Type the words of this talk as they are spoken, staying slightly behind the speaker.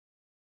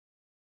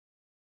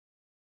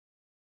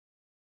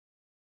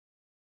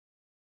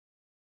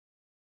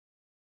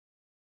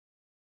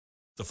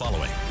The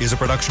following is a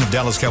production of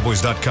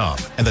DallasCowboys.com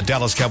and the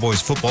Dallas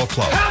Cowboys Football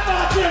Club. How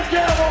about them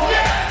Cowboys?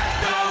 Yeah!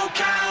 Go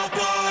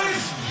Cowboys!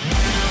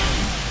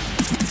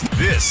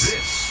 This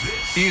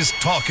is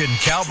Talkin'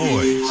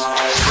 Cowboys.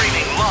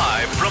 Streaming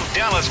live from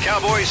Dallas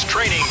Cowboys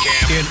training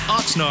camp in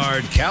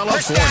Oxnard,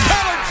 California.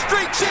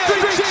 Streak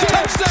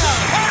touchdown!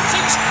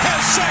 Parsons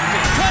has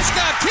sacked it.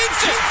 Prescott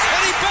keeps it,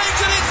 and he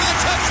bangs it in for the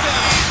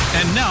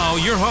touchdown. And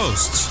now your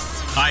hosts,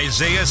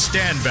 Isaiah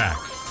Stanback,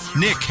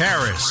 Nick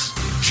Harris,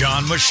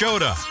 John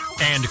Machota,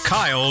 and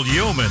Kyle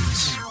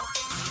Yeomans.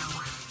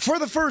 For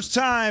the first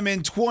time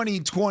in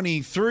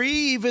 2023,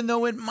 even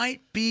though it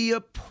might be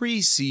a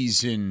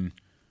preseason,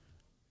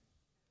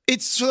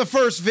 it's the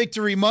first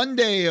Victory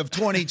Monday of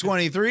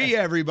 2023,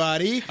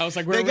 everybody. I was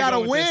like, they got a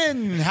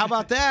win. How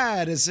about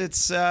that?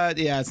 It's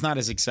not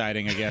as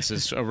exciting, I guess,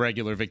 as a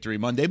regular Victory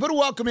Monday. But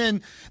welcome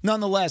in,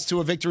 nonetheless, to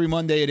a Victory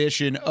Monday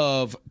edition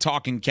of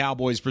Talkin'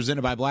 Cowboys,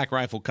 presented by Black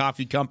Rifle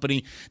Coffee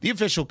Company, the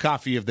official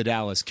coffee of the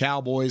Dallas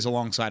Cowboys,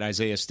 alongside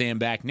Isaiah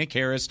Stanback, Nick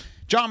Harris,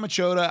 John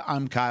Machota.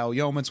 I'm Kyle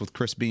Yeomans, with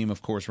Chris Beam,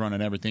 of course,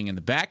 running everything in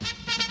the back.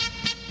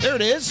 There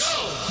it is.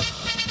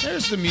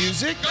 There's the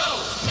music.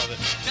 Love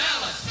it.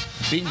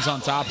 Beams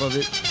on top of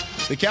it.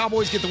 The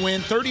Cowboys get the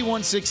win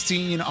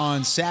 31-16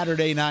 on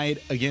Saturday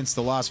night against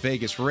the Las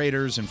Vegas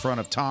Raiders in front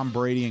of Tom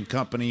Brady and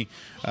company,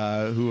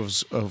 who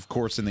was, of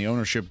course, in the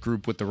ownership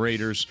group with the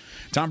Raiders.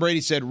 Tom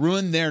Brady said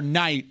ruined their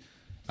night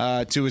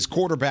to his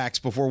quarterbacks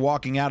before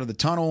walking out of the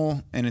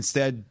tunnel, and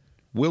instead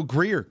Will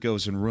Grier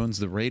goes and ruins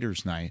the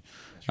Raiders' night.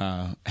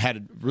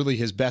 Had really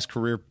his best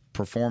career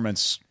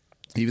performance,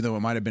 even though it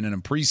might have been in a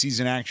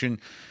preseason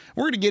action.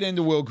 We're going to get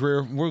into Will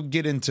Grier. We'll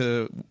get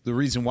into the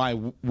reason why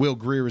Will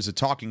Grier is a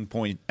talking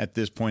point at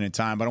this point in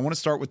time. But I want to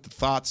start with the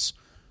thoughts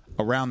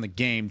around the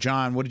game.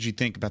 John, what did you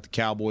think about the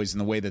Cowboys and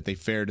the way that they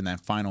fared in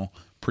that final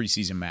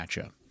preseason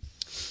matchup?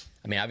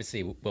 I mean,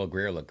 obviously, Will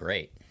Grier looked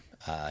great.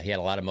 He had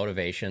a lot of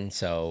motivation,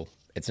 so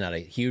it's not a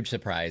huge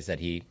surprise that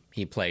he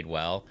played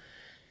well.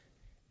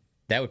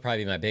 That would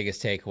probably be my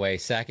biggest takeaway.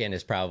 Second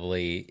is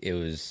probably it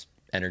was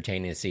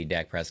entertaining to see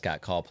Dak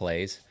Prescott call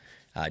plays.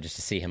 Just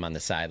to see him on the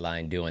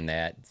sideline doing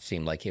that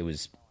seemed like he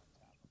was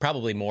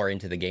probably more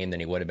into the game than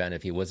he would have been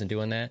if he wasn't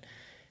doing that.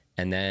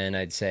 And then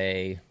I'd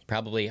say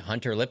probably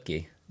Hunter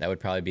Lipke. That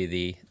would probably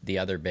be the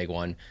other big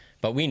one.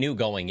 But we knew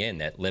going in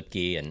that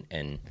Lipke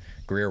and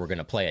Grier were going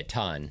to play a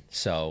ton.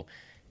 So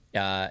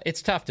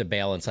it's tough to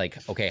balance, like,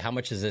 okay, how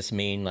much does this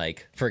mean?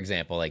 Like, for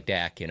example, like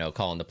Dak,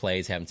 calling the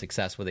plays, having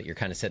success with it. You're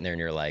kind of sitting there and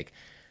you're like,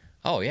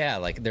 oh, yeah,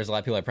 like there's a lot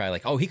of people that are probably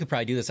like, oh, he could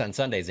probably do this on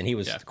Sundays. And he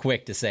was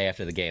quick to say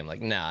after the game,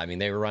 like, nah, I mean,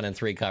 they were running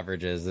 3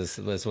 coverages.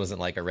 This wasn't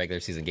like a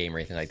regular season game or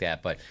anything like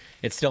that. But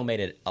it still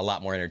made it a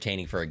lot more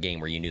entertaining for a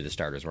game where you knew the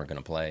starters weren't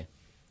going to play.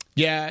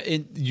 Yeah,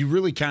 you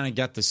really kind of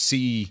got to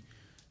see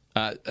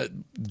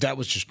that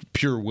was just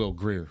pure Will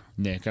Grier,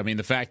 Nick. I mean,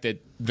 the fact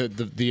that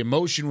the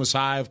emotion was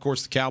high. Of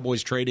course, the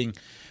Cowboys trading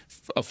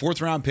a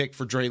 4th-round pick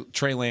for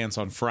Trey Lance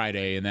on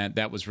Friday, and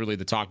that was really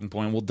the talking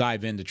point. We'll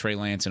dive into Trey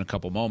Lance in a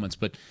couple moments,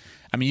 but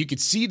I mean, you could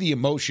see the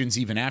emotions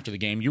even after the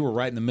game. You were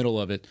right in the middle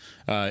of it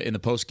in the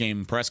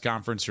post-game press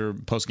conference or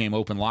post-game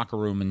open locker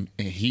room, and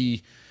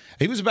he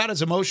was about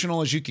as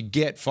emotional as you could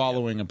get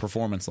following a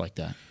performance like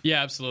that.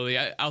 Yeah, absolutely.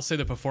 I'll say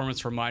the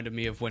performance reminded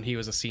me of when he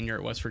was a senior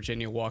at West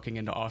Virginia, walking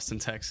into Austin,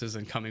 Texas,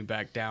 and coming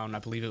back down, I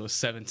believe it was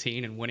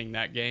 17, and winning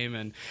that game,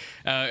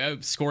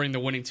 and scoring the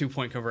winning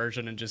 2-point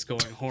conversion and just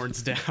going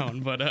horns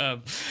down. But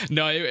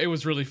no, it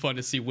was really fun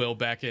to see Will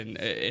back in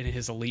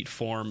his elite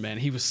form, man.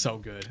 He was so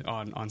good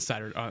on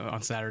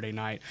Saturday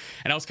night.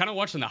 And I was kind of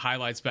watching the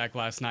highlights back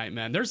last night,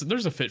 man.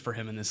 There's a fit for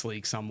him in this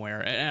league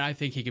somewhere, and I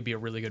think he could be a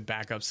really good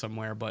backup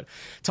somewhere. But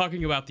talking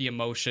about the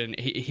emotion,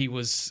 he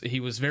was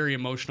very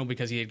emotional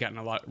because he had gotten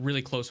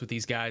really close with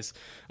these guys.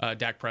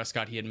 Dak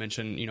Prescott, he had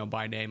mentioned,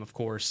 by name, of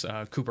course.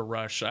 Cooper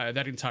Rush,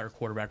 that entire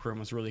quarterback room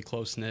was really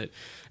close knit.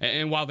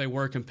 And while they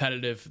were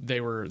competitive,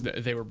 they were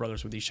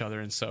brothers with each other.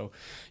 And so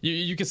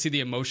you could see the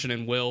emotion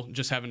in Will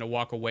just having to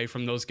walk away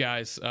from those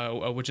guys,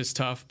 which is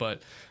tough.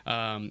 But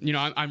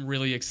I'm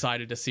really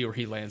excited to see where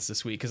he lands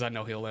this week because I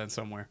know he'll land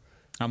somewhere.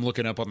 I'm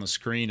looking up on the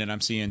screen, and I'm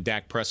seeing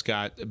Dak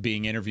Prescott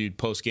being interviewed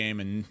post-game,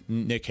 and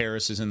Nick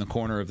Harris is in the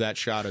corner of that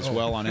shot as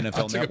well on NFL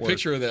Network. I took a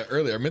picture of that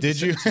earlier. I meant Did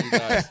to you? send it to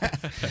you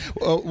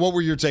guys. What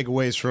were your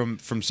takeaways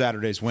from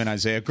Saturday's win,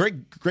 Isaiah?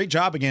 Great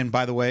job again,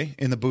 by the way,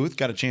 in the booth.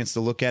 Got a chance to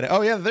look at it.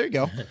 Oh, yeah, there you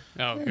go.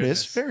 Oh, there it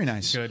is. Very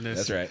nice.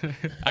 Goodness. That's right.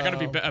 I got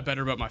to be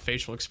better about my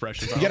facial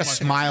expressions. You got to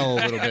smile a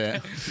little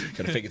bit.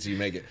 Got to fake it till you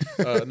make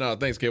it. No,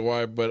 thanks,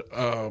 KY. But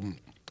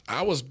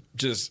I was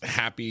just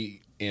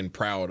happy and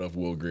proud of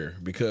Will Grier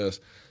because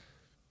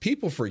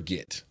people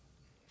forget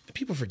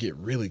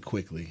really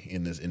quickly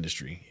in this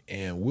industry.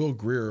 And Will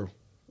Grier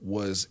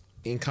was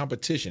in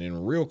competition,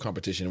 in real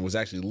competition, and was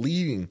actually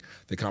leading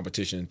the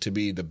competition to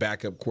be the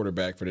backup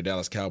quarterback for the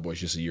Dallas Cowboys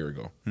just a year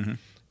ago. Mm-hmm.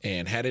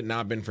 And had it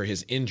not been for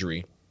his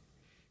injury,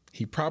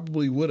 he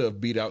probably would have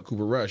beat out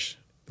Cooper Rush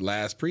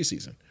last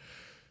preseason.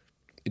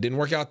 It didn't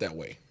work out that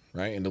way,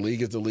 right? And the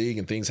league is the league,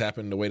 and things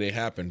happen the way they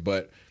happen.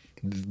 But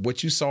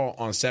what you saw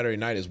on Saturday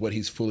night is what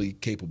he's fully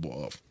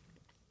capable of.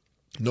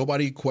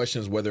 Nobody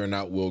questions whether or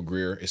not Will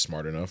Grier is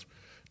smart enough.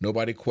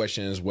 Nobody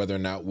questions whether or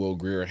not Will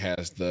Grier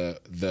has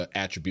the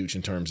attributes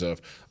in terms of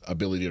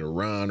ability to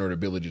run or the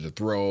ability to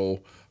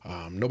throw.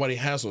 Nobody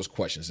has those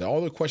questions.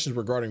 All the questions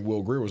regarding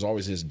Will Grier was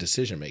always his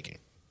decision making.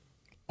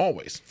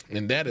 Always.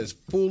 And that is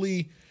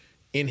fully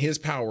in his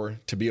power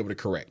to be able to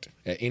correct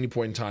at any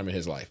point in time in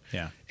his life.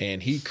 Yeah.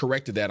 And he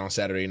corrected that on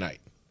Saturday night.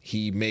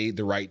 He made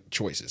the right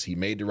choices. He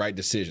made the right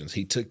decisions.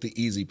 He took the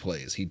easy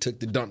plays. He took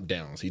the dump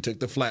downs. He took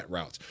the flat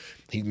routes.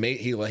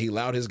 He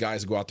allowed his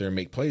guys to go out there and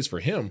make plays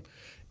for him.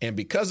 And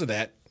because of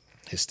that,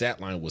 his stat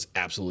line was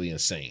absolutely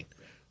insane.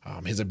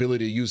 His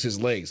ability to use his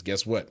legs,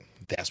 guess what?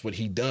 That's what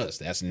he does.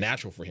 That's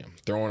natural for him.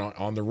 Throwing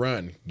on the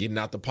run, getting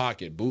out the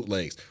pocket,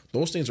 bootlegs.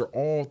 Those things are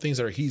all things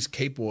that he's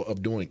capable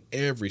of doing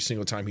every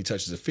single time he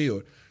touches the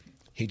field.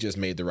 He just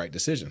made the right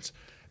decisions.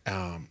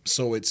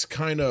 So it's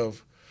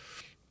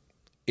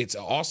it's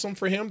awesome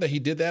for him that he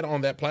did that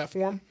on that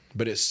platform,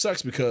 but it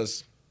sucks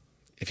because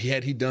if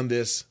he done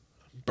this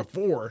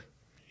before,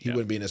 he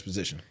wouldn't be in this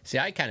position. See,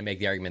 I kind of make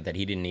the argument that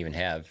he didn't even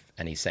have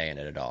any say in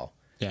it at all.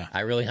 Yeah.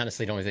 I really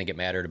honestly don't think it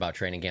mattered about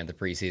training camp, the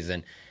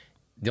preseason.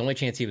 The only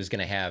chance he was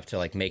going to have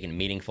to make a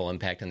meaningful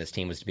impact on this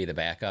team was to be the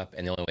backup,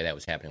 and the only way that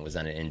was happening was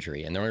on an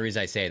injury. And the only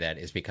reason I say that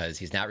is because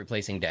he's not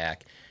replacing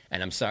Dak.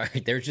 And I'm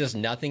sorry, there's just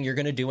nothing you're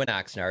going to do in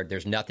Oxnard.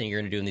 There's nothing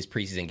you're going to do in these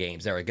preseason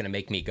games that are going to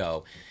make me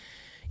go,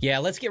 yeah,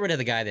 let's get rid of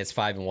the guy that's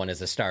 5-1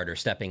 as a starter,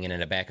 stepping in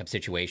a backup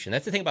situation.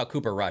 That's the thing about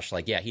Cooper Rush.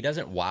 He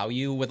doesn't wow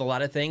you with a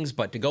lot of things,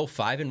 but to go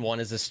 5-1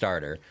 as a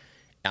starter,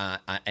 and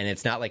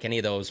it's not like any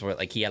of those where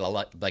he had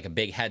a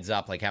big heads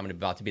up, having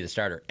about to be the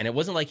starter. And it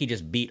wasn't like he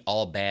just beat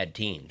all bad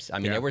teams. I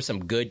mean, there were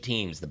some good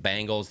teams, the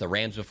Bengals, the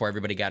Rams before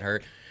everybody got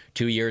hurt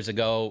 2 years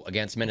ago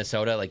against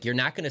Minnesota. You're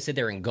not going to sit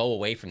there and go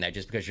away from that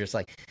just because you're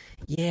just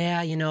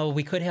yeah,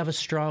 we could have a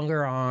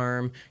stronger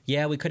arm.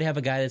 Yeah, we could have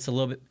a guy that's a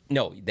little bit.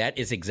 No, that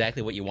is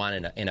exactly what you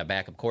want in a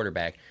backup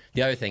quarterback.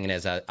 The other thing, and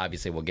as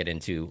obviously we'll get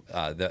into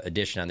the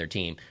addition on their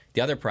team,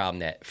 the other problem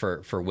that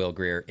for Will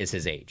Grier is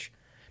his age,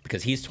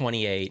 because he's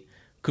 28.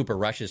 Cooper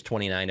Rush is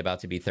 29, about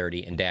to be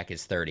 30, and Dak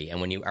is 30.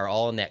 And when you are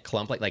all in that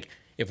clump,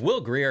 if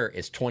Will Grier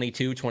is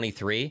 22,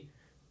 23,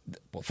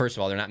 well, first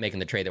of all, they're not making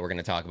the trade that we're going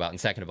to talk about. And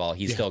second of all,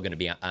 he's still going to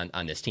be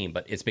on this team.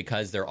 But it's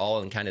because they're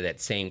all in kind of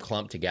that same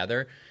clump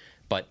together.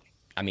 But,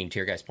 I mean, to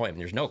your guys' point,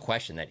 there's no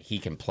question that he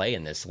can play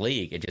in this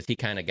league. It just he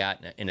kind of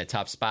got in a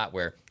tough spot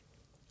where,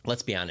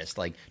 let's be honest,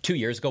 2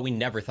 years ago, we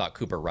never thought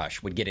Cooper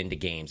Rush would get into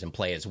games and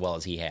play as well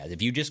as he has.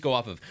 If you just go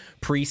off of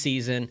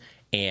preseason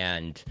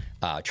and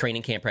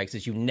training camp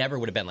practices, you never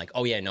would have been like,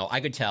 oh, yeah, no, I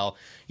could tell.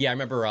 Yeah, I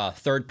remember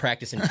third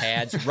practice in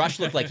pads. Rush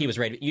looked like he was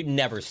ready. You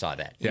never saw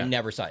that. You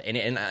never saw it.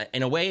 And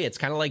in a way, it's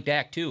kind of like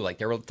Dak, too.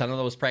 There were a ton of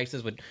those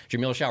practices with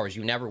Jamil Showers.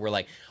 You never were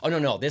like, oh,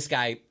 no, this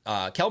guy,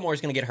 Kelmore's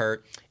going to get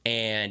hurt,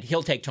 and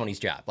he'll take Tony's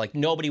job.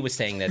 Nobody was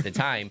saying that at the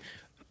time.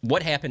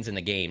 What happens in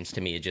the games,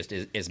 to me, it just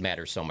is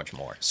matters so much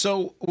more.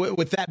 So,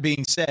 with that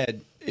being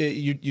said,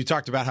 you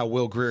talked about how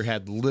Will Grier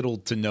had little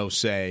to no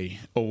say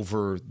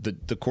over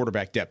the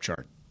quarterback depth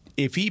chart.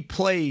 If he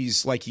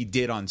plays like he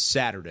did on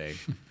Saturday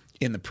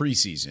in the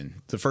preseason,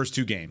 the first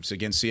two games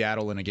against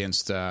Seattle and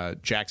against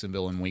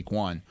Jacksonville in Week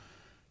 1,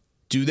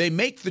 do they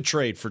make the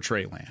trade for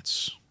Trey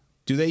Lance?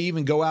 Do they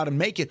even go out and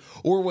make it?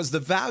 Or was the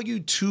value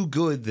too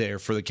good there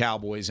for the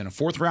Cowboys in a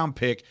fourth-round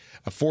pick,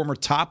 a former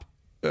top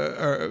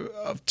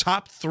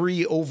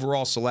 3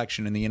 overall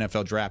selection in the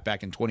NFL draft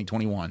back in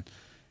 2021.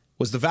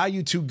 Was the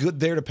value too good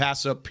there to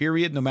pass up,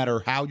 period, no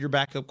matter how your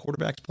backup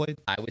quarterbacks played?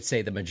 I would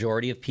say the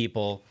majority of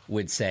people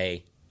would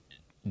say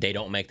they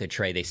don't make the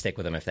trade, they stick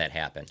with them if that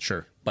happened.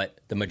 Sure. But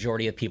the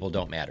majority of people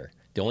don't matter.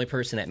 The only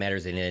person that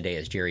matters at the end of the day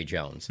is Jerry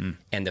Jones.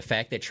 And the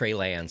fact that Trey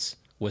Lance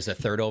was the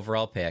 3rd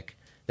overall pick,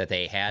 that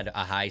they had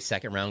a high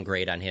second-round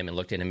grade on him and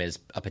looked at him as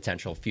a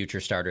potential future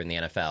starter in the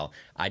NFL.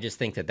 I just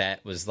think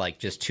that was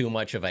just too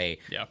much of a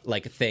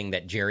thing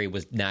that Jerry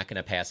was not going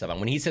to pass up on.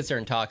 When he sits there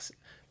and talks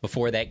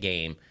before that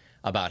game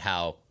about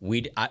how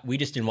we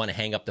just didn't want to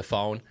hang up the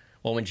phone,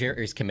 well, when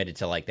Jerry's committed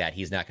to that,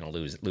 he's not going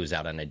to lose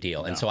out on a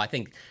deal. No. And so I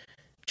think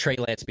Trey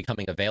Lance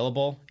becoming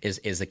available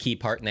is a key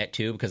part in that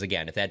too, because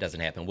again, if that doesn't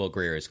happen, Will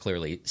Grier is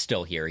clearly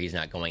still here. He's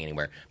not going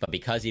anywhere. But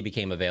because he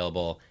became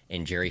available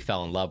and Jerry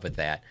fell in love with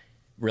that,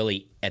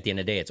 really, at the end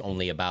of the day, it's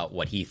only about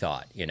what he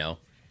thought,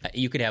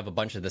 You could have a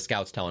bunch of the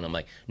scouts telling him,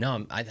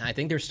 no, I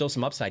think there's still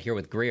some upside here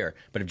with Grier.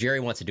 But if Jerry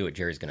wants to do it,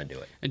 Jerry's going to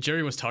do it. And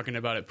Jerry was talking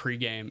about it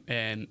pregame,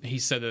 and he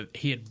said that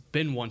he had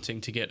been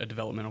wanting to get a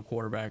developmental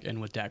quarterback,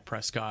 and with Dak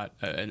Prescott,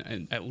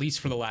 and at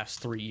least for the last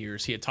 3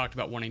 years, he had talked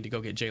about wanting to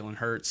go get Jalen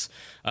Hurts.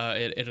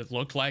 It had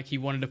looked like he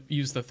wanted to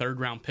use the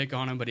 3rd-round pick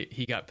on him, but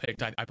he got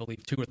picked, I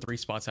believe, 2 or 3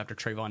 spots after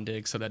Trayvon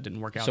Diggs, so that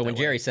didn't work out. So when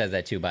Jerry says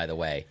that, too, by the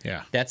way,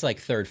 that's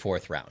 3rd,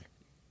 4th round.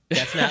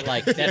 That's not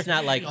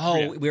like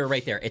we were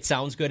right there. It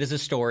sounds good as a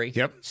story,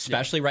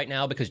 especially right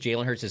now because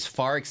Jalen Hurts has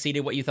far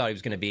exceeded what you thought he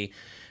was going to be.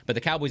 But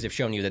the Cowboys have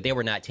shown you that they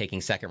were not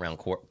taking second-round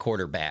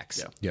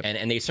quarterbacks,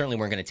 and they certainly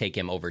weren't going to take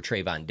him over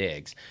Trayvon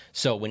Diggs.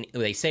 So when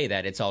they say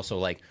that, it's also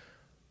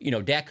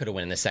Dak could have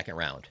won in the 2nd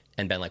round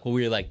and been like, well, we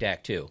really like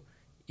Dak too.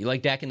 You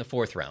like Dak in the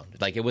 4th round.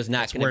 Like, it was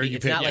not going to be.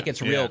 It's not like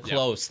it's real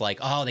close. Like,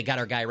 oh, they got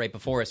our guy right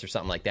before us or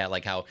something like that.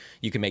 Like how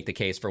you can make the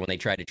case for when they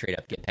tried to trade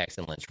up to get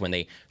Paxton Lynch, when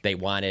they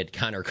wanted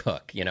Connor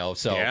Cook.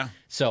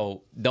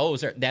 So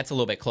that's a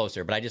little bit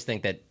closer. But I just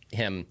think that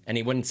him, and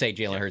he wouldn't say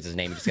Jalen Hurts'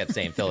 name. He just kept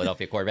saying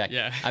Philadelphia quarterback.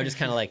 I was just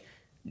kind of like,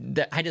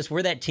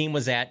 where that team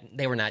was at,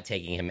 they were not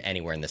taking him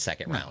anywhere in the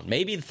 2nd round.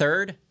 Maybe the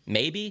 3rd,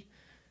 maybe.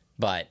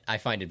 But I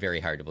find it very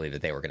hard to believe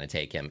that they were going to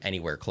take him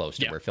anywhere close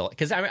to where Philly.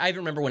 Because I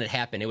remember when it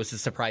happened, it was a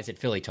surprise that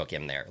Philly took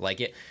him there. Like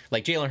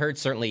Jalen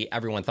Hurts, certainly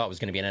everyone thought was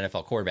going to be an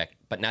NFL quarterback,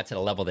 but not to the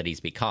level that he's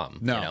become.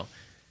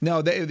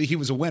 No, he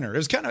was a winner.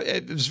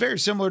 It was very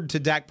similar to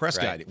Dak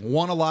Prescott. Right.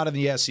 Won a lot in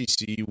the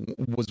SEC.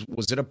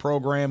 Was in a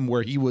program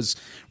where he was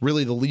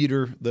really the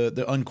leader,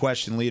 the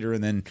unquestioned leader,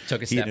 and then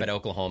took a step at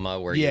Oklahoma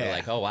where you were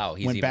like, oh wow,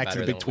 he's went even back better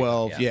to the Big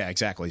 12. Yeah,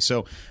 exactly.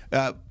 So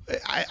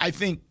I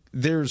think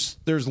there's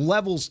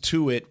levels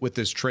to it with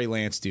this Trey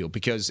Lance deal,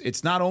 because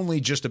it's not only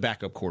just a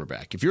backup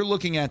quarterback. If you're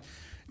looking at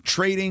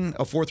trading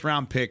a 4th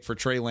round pick for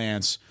Trey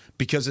Lance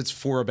because it's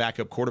for a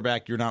backup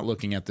quarterback, you're not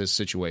looking at this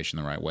situation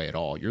the right way at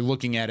all. You're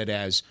looking at it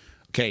as,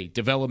 okay,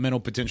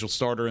 developmental potential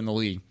starter in the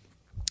league,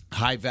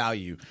 high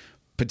value,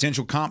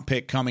 potential comp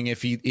pick coming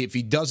if he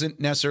doesn't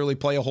necessarily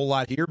play a whole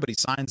lot here, but he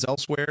signs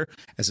elsewhere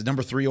as a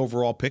number 3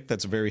 overall pick.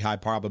 That's a very high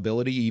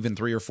probability, even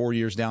 3 or 4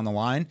 years down the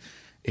line.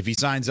 If he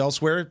signs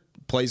elsewhere,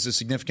 plays a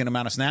significant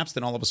amount of snaps,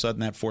 then all of a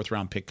sudden that 4th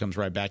round pick comes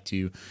right back to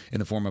you in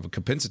the form of a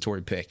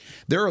compensatory pick.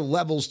 There are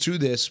levels to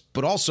this,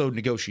 but also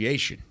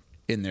negotiation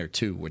in there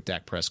too with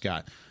Dak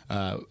Prescott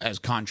as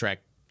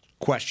contract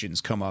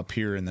questions come up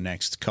here in the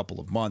next couple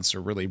of months,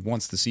 or really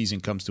once the season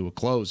comes to a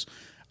close.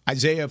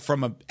 Isaiah,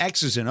 from an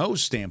X's and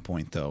O's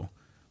standpoint, though,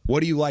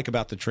 what do you like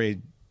about the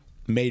trade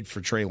made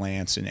for Trey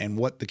Lance and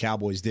what the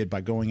Cowboys did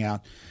by going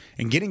out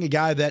and getting a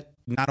guy that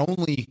not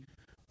only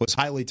was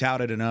highly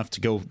touted enough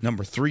to go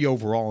number 3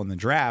 overall in the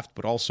draft,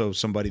 but also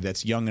somebody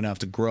that's young enough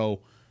to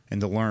grow and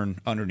to learn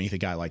underneath a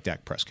guy like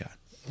Dak Prescott?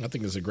 I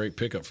think it's a great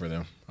pickup for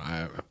them.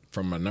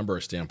 From a number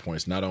of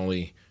standpoints, not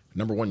only,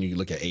 number one, you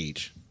look at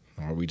age.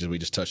 We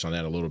just touched on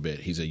that a little bit.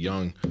 He's a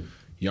young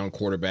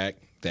quarterback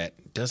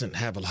that doesn't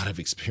have a lot of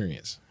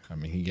experience. I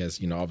mean, he has,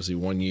 obviously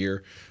 1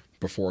 year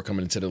before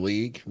coming into the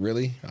league,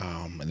 really,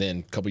 and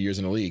then a couple years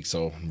in the league,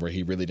 so where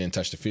he really didn't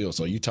touch the field.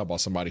 So you talk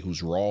about somebody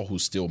who's raw,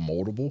 who's still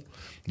moldable.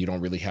 You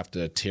don't really have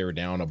to tear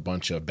down a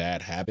bunch of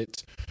bad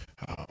habits.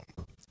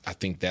 I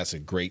think that's a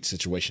great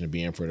situation to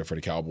be in for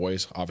the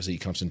Cowboys. Obviously, he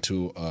comes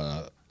into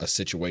a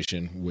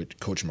situation with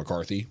Coach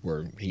McCarthy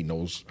where he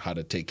knows how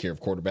to take care of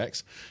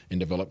quarterbacks and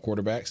develop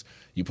quarterbacks.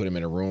 You put him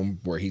in a room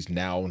where he's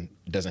now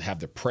doesn't have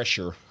the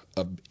pressure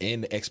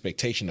and the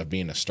expectation of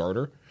being a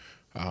starter.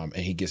 And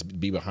he gets to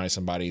be behind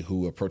somebody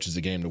who approaches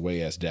the game the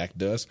way as Dak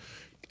does.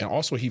 And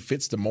also, he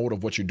fits the mold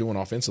of what you're doing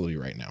offensively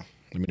right now.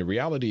 I mean, the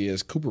reality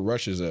is Cooper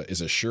Rush is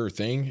a sure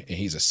thing, and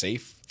he's a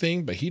safe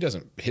thing, but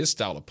his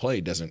style of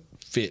play doesn't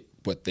fit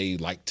what they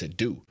like to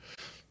do.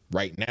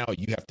 Right now,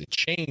 you have to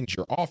change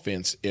your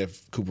offense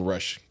if Cooper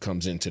Rush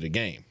comes into the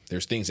game.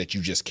 There's things that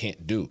you just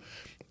can't do.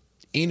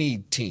 Any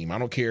team, I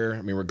don't care,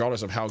 I mean,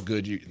 regardless of how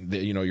good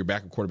your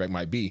backup quarterback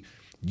might be,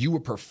 you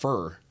would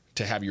prefer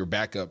to have your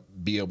backup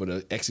be able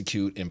to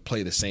execute and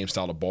play the same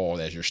style of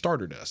ball as your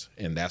starter does.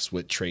 And that's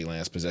what Trey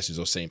Lance possesses,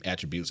 those same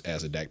attributes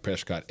as a Dak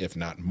Prescott, if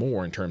not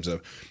more, in terms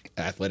of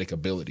athletic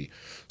ability.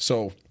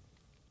 So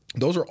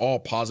those are all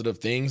positive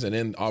things. And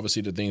then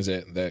obviously the things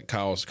that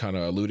Kyle's kind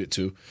of alluded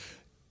to,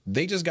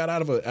 they just got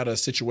out of a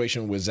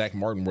situation with Zach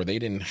Martin where they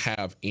didn't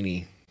have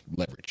any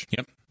leverage.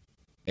 Yep.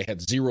 They had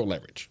zero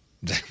leverage.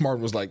 Zach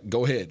Martin was like,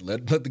 go ahead,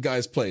 let the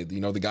guys play. The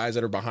guys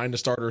that are behind the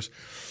starters,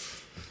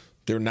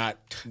 they're not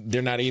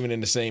even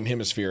in the same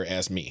hemisphere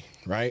as me,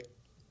 right?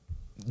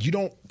 You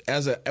don't,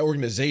 as an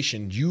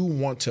organization, you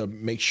want to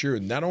make sure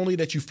not only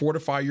that you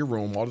fortify your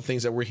room, all the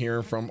things that we're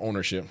hearing from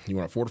ownership, you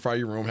want to fortify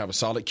your room, have a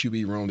solid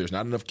QB room. There's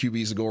not enough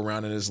QBs to go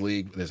around in this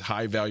league. There's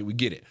high value. We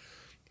get it.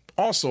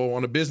 Also,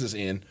 on the business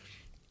end,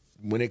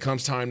 when it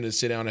comes time to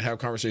sit down and have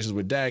conversations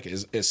with Dak,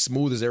 as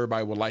smooth as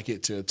everybody would like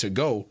it to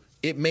go,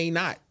 it may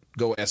not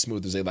go as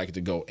smooth as they like it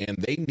to go. And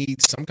they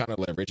need some kind of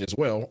leverage as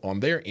well on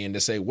their end to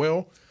say,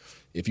 well,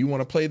 if you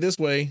want to play this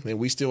way, then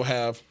we still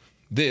have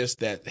this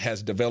that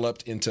has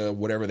developed into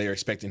whatever they're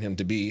expecting him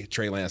to be,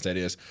 Trey Lance, that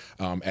is,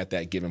 at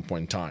that given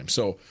point in time.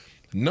 So,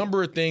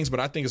 number of things,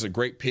 but I think it's a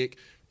great pick.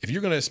 If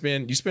you're going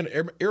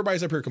to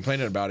everybody's up here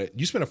complaining about it.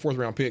 You spend a 4th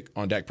round pick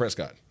on Dak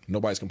Prescott.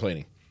 Nobody's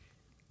complaining.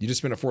 You just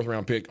spent a 4th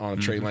round pick on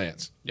Trey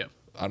Lance. Yeah.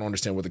 I don't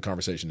understand what the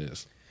conversation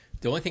is.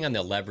 The only thing on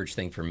the leverage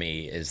thing for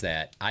me is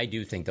that I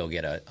do think they'll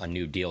get a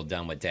new deal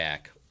done with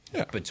Dak.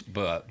 Yeah.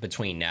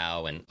 Between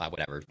now and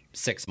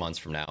 6 months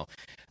from now.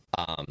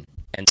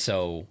 And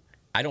so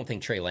I don't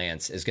think Trey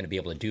Lance is going to be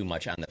able to do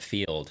much on the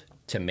field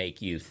to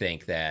make you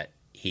think that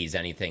he's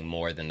anything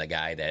more than the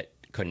guy that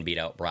couldn't beat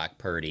out Brock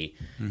Purdy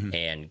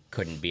and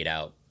couldn't beat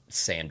out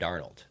Sam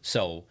Darnold.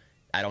 So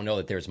I don't know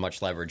that there's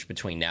much leverage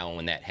between now and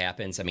when that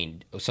happens. I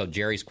mean, so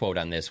Jerry's quote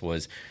on this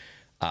was,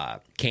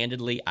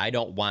 Candidly, I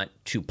don't want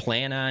to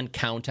plan on,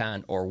 count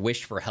on, or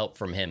wish for help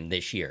from him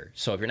this year.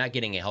 So if you're not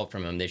getting help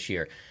from him this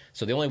year,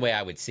 so the only way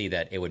I would see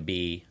that it would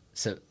be,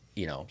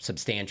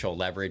 substantial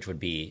leverage would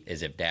be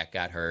is if Dak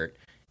got hurt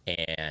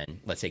and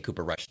let's say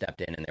Cooper Rush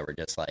stepped in and they were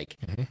just like,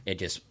 it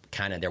just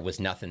kind of, there was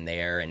nothing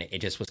there. And it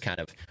just was kind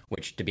of,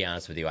 which to be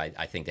honest with you, I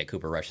think that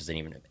Cooper Rush is in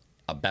even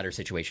a better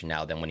situation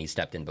now than when he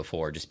stepped in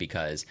before, just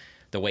because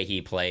the way he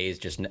plays,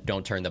 just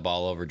don't turn the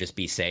ball over, just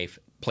be safe,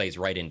 plays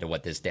right into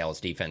what this Dallas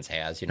defense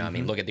has. I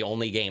mean, look at the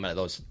only game out of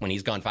those, when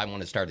he's gone 5-1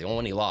 to start, the only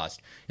one he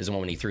lost is the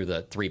one when he threw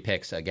the 3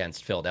 picks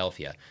against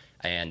Philadelphia.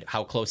 And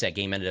how close that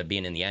game ended up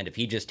being in the end. If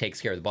he just takes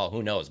care of the ball,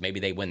 who knows?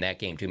 Maybe they win that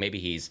game too. Maybe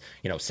he's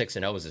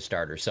 6-0 as a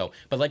starter. So,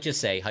 but let's just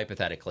say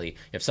hypothetically,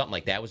 if something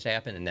like that was to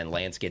happen, and then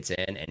Lance gets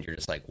in, and you're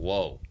just like,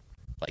 whoa,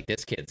 like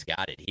this kid's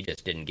got it. He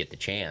just didn't get the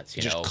chance.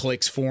 It just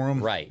clicks for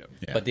him, right?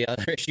 Yeah. But the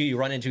other issue you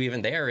run into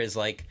even there is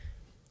like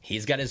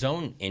he's got his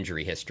own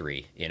injury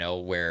history.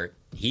 Where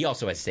he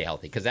also has to stay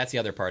healthy, because that's the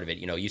other part of it.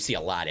 You see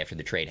a lot after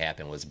the trade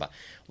happened was about,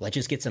 let's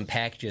just get some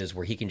packages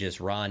where he can just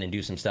run and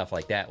do some stuff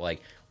like that.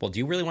 Like, well, do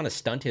you really want to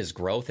stunt his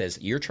growth as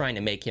you're trying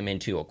to make him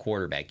into a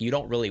quarterback? You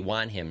don't really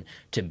want him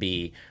to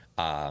be,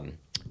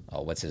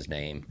 what's his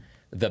name?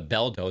 The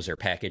Belldozer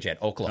package at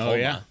Oklahoma. Oh,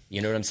 yeah.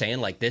 You know what I'm saying?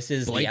 Like, this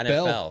is Blake the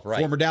NFL, Bell, right?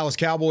 Former Dallas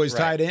Cowboys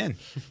tight end.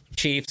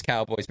 Chiefs,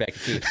 Cowboys, back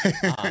to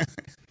Chiefs.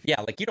 Yeah,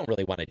 like you don't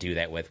really want to do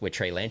that with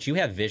Trey Lance. You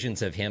have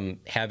visions of him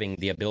having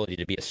the ability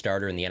to be a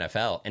starter in the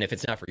NFL. And if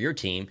it's not for your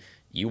team,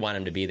 you want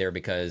him to be there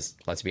because,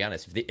 let's be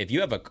honest, if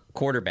you have a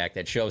quarterback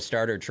that shows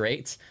starter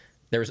traits,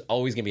 there's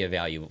always going to be a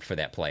value for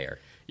that player.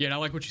 Yeah, and I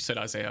like what you said,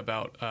 Isaiah,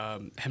 about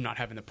him not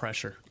having the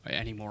pressure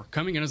anymore.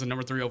 Coming in as a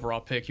number 3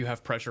 overall pick, you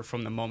have pressure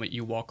from the moment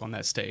you walk on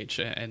that stage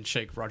and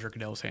shake Roger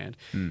Goodell's hand.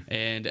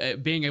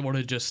 And being able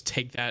to just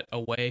take that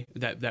away,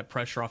 that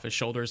pressure off his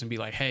shoulders, and be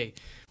like, hey,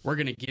 we're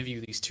going to give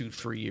you these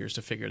 2-3 years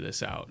to figure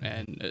this out.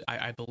 And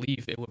I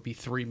believe it would be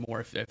 3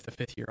 more if the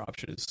 5th-year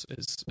option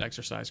is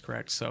exercised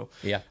correct. So,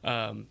 yeah,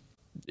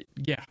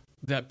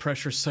 that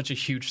pressure is such a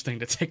huge thing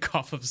to take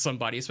off of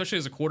somebody, especially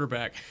as a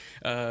quarterback.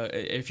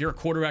 If you're a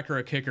quarterback or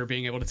a kicker,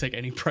 being able to take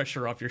any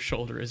pressure off your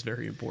shoulder is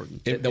very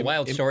important. The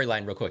wild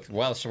storyline, real quick, the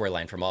wild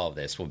storyline from all of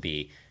this will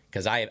be,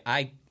 because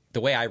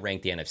the way I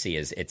rank the NFC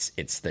is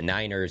it's the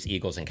Niners,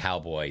 Eagles, and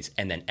Cowboys,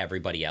 and then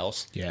everybody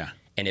else. Yeah.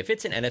 And if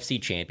it's an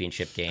NFC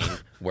championship game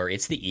where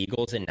it's the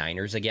Eagles and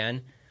Niners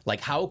again, like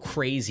how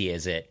crazy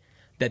is it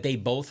that they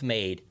both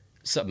made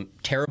some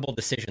terrible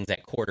decisions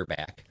at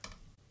quarterback?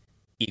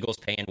 Eagles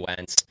paying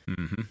Wentz,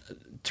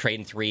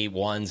 trading 3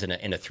 1s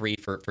and a 3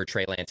 for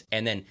Trey Lance,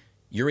 and then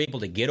you're able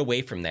to get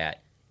away from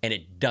that, and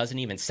it doesn't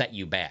even set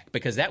you back,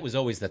 because that was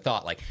always the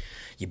thought, like,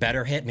 you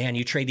better hit, man,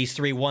 you trade these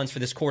 3 1s for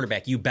this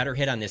quarterback, you better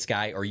hit on this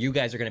guy, or you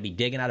guys are going to be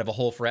digging out of a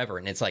hole forever.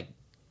 And it's like,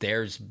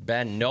 there's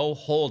been no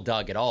hole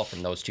dug at all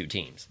from those 2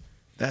 teams.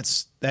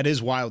 That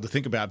is wild to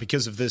think about,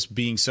 because of this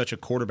being such a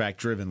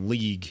quarterback-driven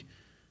league.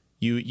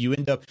 You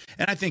end up,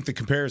 and I think the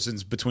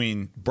comparisons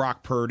between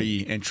Brock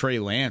Purdy and Trey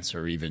Lance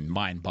are even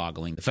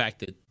mind-boggling. The fact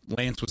that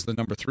Lance was the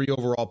number 3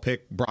 overall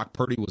pick, Brock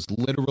Purdy was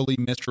literally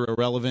Mr.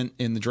 Irrelevant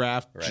in the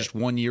draft just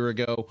 1 year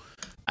ago.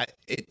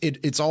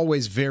 It's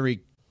always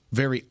very,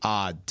 very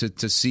odd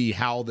to see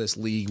how this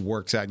league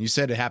works out. And you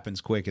said it happens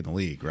quick in the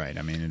league, right?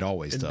 I mean, it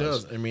always does. It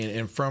does. I mean,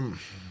 and from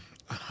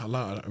a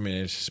lot, I mean,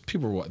 it's just,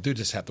 people do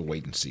just have to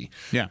wait and see.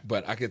 Yeah.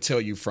 But I could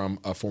tell you from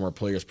a former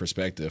player's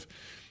perspective,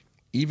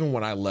 even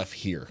when I left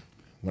here,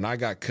 when I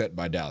got cut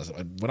by Dallas,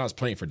 when I was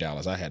playing for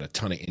Dallas, I had a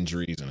ton of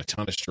injuries and a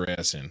ton of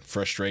stress and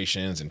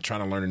frustrations and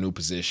trying to learn a new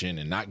position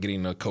and not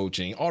getting the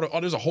coaching.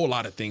 There's a whole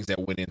lot of things that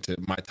went into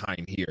my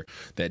time here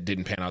that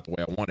didn't pan out the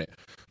way I wanted.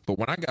 But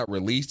when I got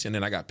released and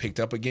then I got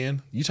picked up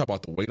again, you talk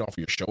about the weight off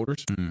your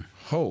shoulders.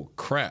 Oh,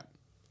 crap.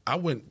 I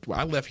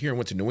left here and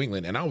went to New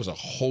England, and I was a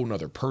whole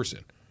nother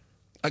person.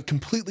 A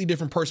completely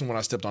different person when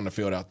I stepped on the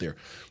field out there.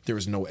 There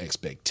was no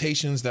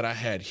expectations that I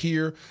had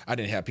here. I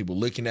didn't have people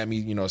looking at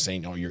me,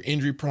 saying, oh, you're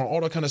injury prone,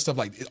 all that kind of stuff.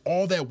 Like,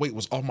 all that weight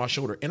was off my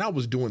shoulder. And I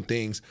was doing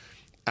things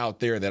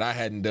out there that I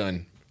hadn't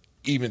done,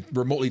 even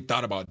remotely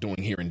thought about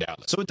doing here in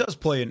Dallas. So it does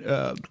play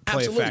a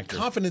factor.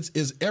 Confidence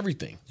is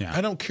everything. Yeah.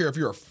 I don't care if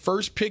you're a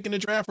first pick in the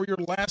draft or your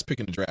last pick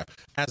in the draft.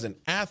 As an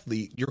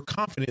athlete, your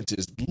confidence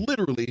is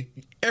literally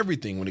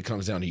everything when it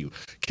comes down to you.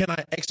 Can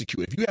I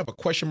execute? If you have a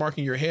question mark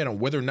in your head on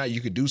whether or not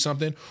you could do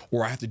something,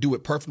 or I have to do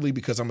it perfectly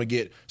because I'm going to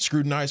get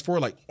scrutinized for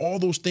it, like, all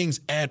those things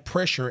add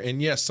pressure.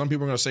 And yes, some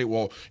people are going to say,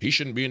 well, he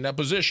shouldn't be in that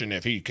position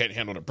if he can't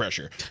handle the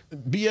pressure.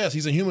 BS,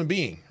 he's a human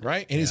being,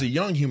 right? And he's a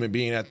young human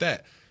being at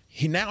that.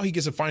 He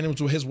gets to find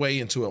his way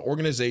into an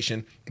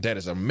organization that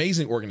is an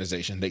amazing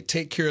organization. They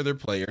take care of their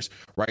players,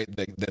 right?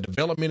 The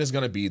development is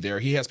going to be there.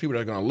 He has people that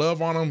are going to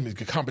love on him.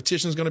 The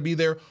competition is going to be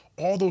there.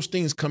 All those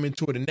things come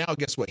into it. And now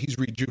guess what? He's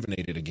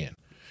rejuvenated again.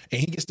 And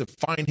he gets to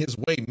find his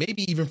way,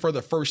 maybe even for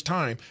the first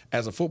time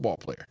as a football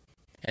player.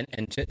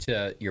 And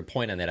to your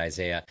point on that,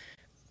 Isaiah,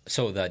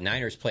 so the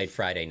Niners played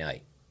Friday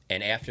night.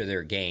 And after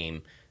their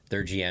game,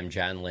 their GM,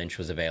 John Lynch,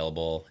 was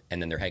available,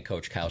 and then their head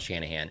coach, Kyle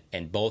Shanahan.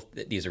 And both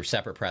these are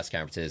separate press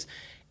conferences.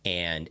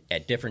 And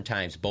at different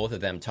times, both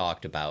of them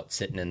talked about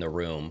sitting in the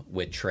room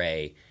with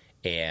Trey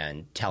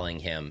and telling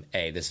him,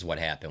 hey, this is what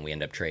happened. We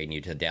end up trading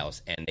you to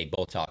Dallas. And they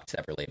both talked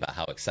separately about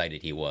how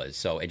excited he was.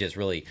 So it just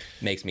really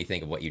makes me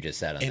think of what you just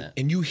said on that.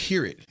 And you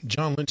hear it.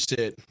 John Lynch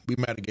said, we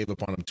might have gave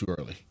up on him too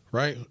early,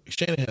 right?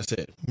 Shanahan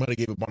said, we might have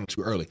gave up on him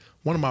too early.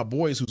 One of my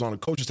boys who's on the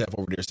coaching staff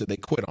over there said they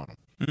quit on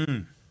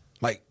him.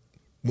 Like,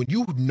 when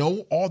you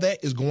know all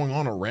that is going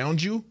on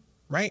around you,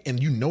 right,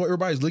 and you know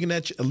everybody's looking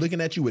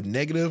at you with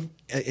negative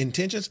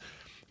intentions,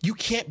 you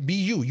can't be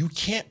you. You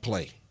can't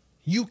play.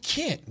 You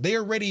can't. They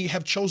already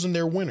have chosen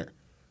their winner,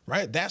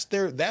 right? That's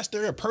their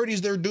Purdy's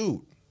their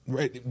dude,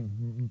 right?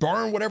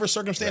 Barring whatever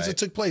circumstances Right.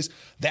 took place,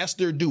 that's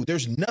their dude.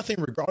 There's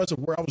nothing, regardless of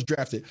where I was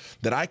drafted,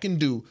 that I can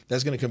do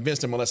that's going to convince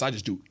them unless I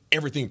just do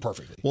everything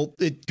perfectly. Well,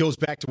 it goes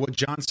back to what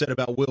John said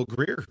about Will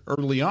Grier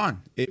early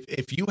on.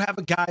 If you have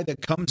a guy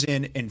that comes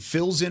in and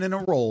fills in a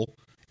role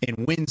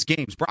and wins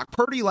games. Brock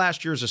Purdy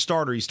last year as a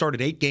starter, he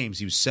started 8 games.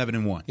 He was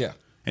 7-1. Yeah.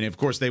 And, of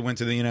course, they went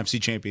to the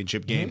NFC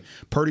Championship game.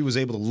 Purdy was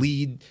able to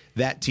lead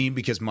that team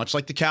because, much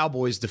like the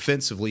Cowboys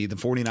defensively, the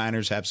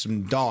 49ers have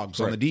some dogs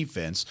on the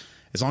defense.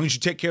 As long as you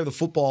take care of the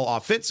football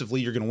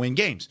offensively, you're going to win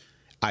games,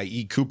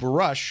 i.e. Cooper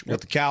Rush with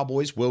the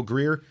Cowboys, Will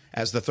Grier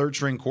as the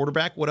third-string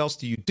quarterback. What else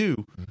do you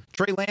do?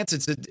 Trey Lance,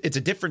 it's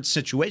a different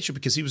situation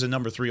because he was a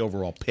number 3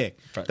 overall pick.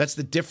 Right. That's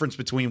the difference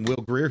between Will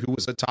Grier, who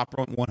was a top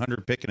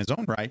 100 pick in his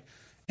own right,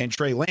 and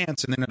Trey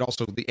Lance, and then it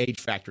also the age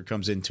factor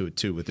comes into it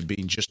too, with it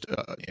being just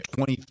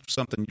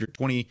 20-something. You're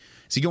 20.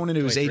 Is he going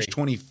into his age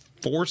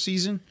 24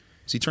 season?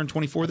 Has he turned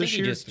 24 this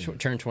year? He just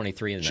turned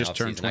 23 in the Just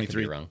turned offseason. I could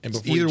 23. be wrong. And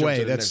before you Either jump way,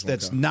 to the next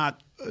that's one,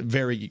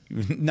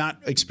 not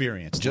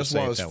experienced. just let's say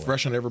while it it's that way.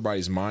 fresh on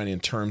everybody's mind in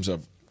terms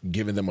of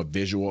giving them a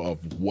visual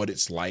of what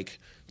it's like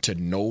to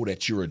know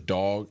that you're a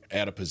dog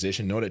at a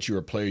position, know that you're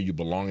a player, you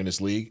belong in this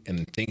league,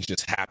 and things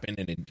just happen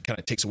and it kind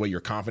of takes away your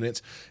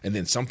confidence, and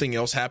then something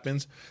else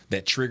happens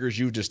that triggers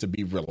you just to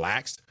be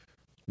relaxed.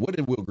 What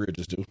did Will Grier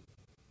just do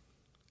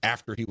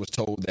after he was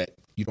told that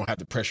you don't have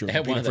the pressure of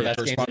Had one competing of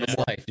for the the best first games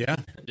spot of no his more?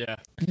 life.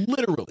 Yeah.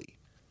 Literally.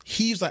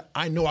 He's like,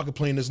 I know I can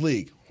play in this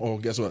league. Oh,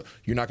 guess what?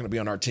 You're not going to be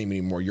on our team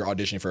anymore. You're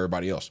auditioning for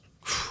everybody else.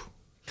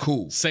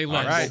 Cool. Say All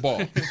less. right.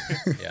 Ball.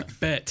 Yeah.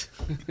 Bet.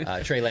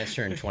 Trey Lance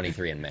turned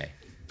 23 in May.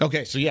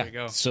 Okay, so yeah,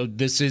 go. so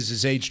this is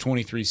his age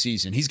 23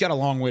 season. He's got a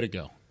long way to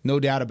go, no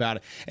doubt about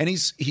it. And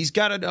he's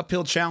got an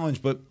uphill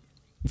challenge, but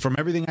from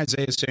everything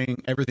Isaiah's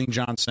saying, everything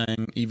John's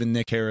saying, even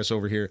Nick Harris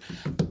over here,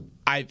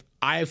 I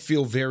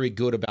feel very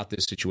good about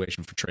this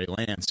situation for Trey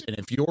Lance. And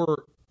if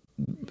you're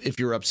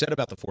upset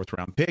about the 4th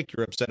round pick,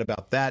 you're upset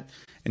about that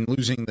and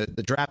losing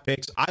the draft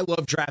picks. I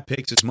love draft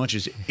picks as much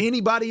as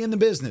anybody in the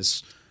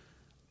business.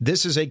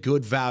 This is a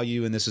good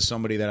value, and this is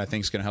somebody that I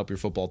think is going to help your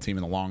football team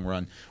in the long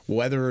run,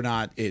 whether or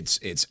not it's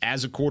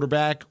as a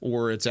quarterback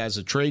or it's as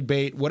a trade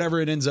bait, whatever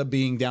it ends up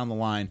being down the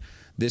line.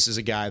 This is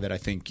a guy that I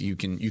think you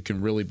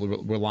can really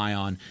rely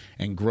on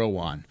and grow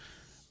on.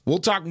 We'll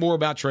talk more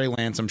about Trey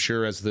Lance, I'm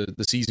sure, as the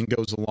season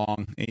goes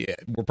along.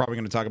 We're probably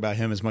going to talk about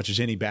him as much as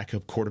any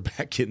backup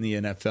quarterback in the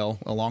NFL,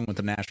 along with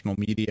the national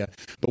media.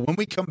 But when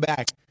we come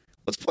back,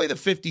 let's play the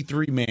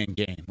 53-man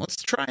game.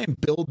 Let's try and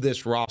build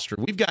this roster.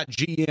 We've got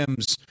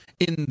GMs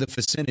in the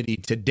vicinity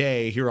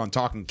today here on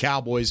Talkin'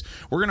 Cowboys.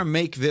 We're going to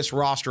make this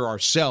roster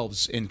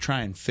ourselves and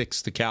try and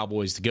fix the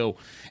Cowboys to go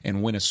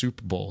and win a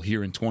Super Bowl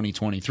here in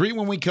 2023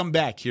 when we come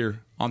back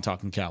here on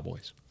Talkin'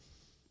 Cowboys.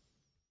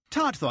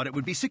 Todd thought it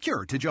would be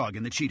secure to jog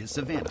in the cheetah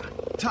savanna.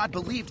 Todd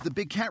believed the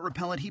big cat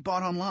repellent he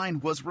bought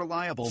online was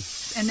reliable.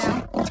 And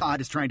now,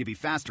 Todd is trying to be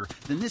faster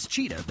than this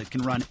cheetah that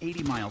can run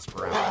 80 miles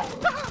per hour.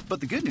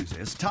 But the good news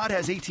is, Todd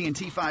has AT&T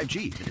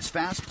 5G that is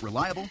fast,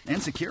 reliable, and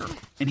secure.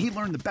 And he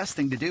learned the best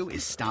thing to do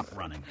is stop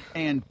running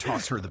and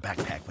toss her the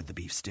backpack with the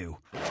beef stew.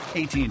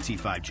 AT&T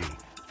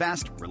 5G.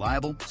 Fast,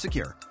 reliable,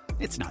 secure.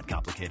 It's not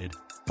complicated.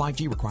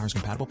 5G requires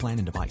compatible plan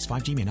and device.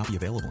 5G may not be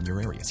available in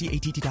your area. See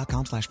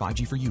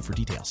att.com/5G for you for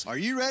details. Are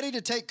you ready to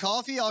take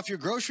coffee off your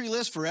grocery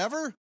list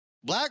forever?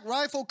 Black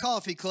Rifle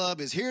Coffee Club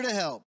is here to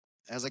help.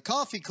 As a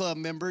coffee club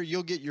member,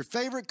 you'll get your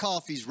favorite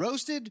coffees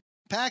roasted,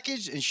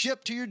 packaged, and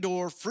shipped to your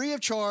door free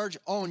of charge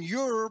on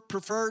your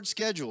preferred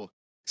schedule.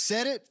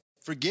 Set it,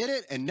 forget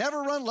it, and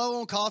never run low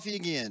on coffee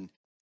again.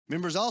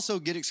 Members also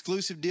get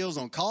exclusive deals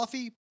on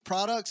coffee,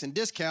 products, and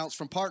discounts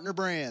from partner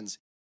brands.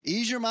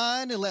 Ease your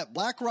mind and let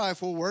Black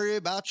Rifle worry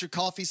about your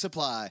coffee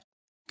supply.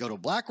 Go to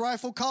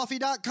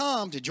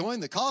blackriflecoffee.com to join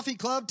the coffee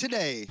club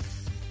today.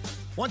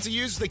 Want to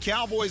use the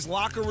Cowboys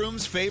locker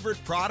room's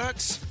favorite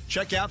products?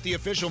 Check out the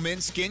official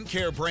men's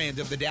skincare brand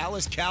of the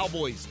Dallas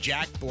Cowboys,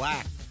 Jack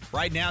Black.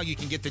 Right now, you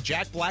can get the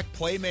Jack Black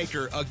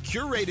Playmaker, a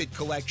curated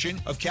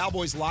collection of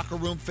Cowboys locker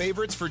room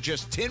favorites for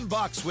just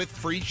 $10 with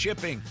free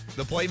shipping.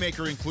 The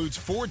Playmaker includes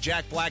 4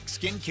 Jack Black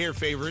skincare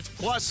favorites,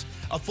 plus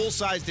a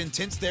full-sized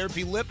intense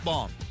therapy lip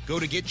balm. Go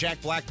to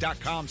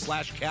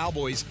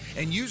getjackblack.com/Cowboys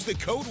and use the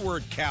code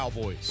word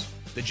Cowboys.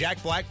 The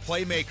Jack Black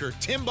Playmaker,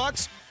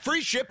 $10,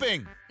 free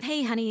shipping.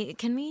 Hey, honey,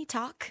 can we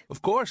talk?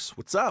 Of course.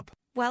 What's up?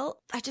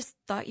 Well, I just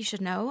thought you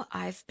should know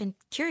I've been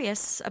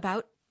curious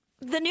about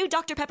the new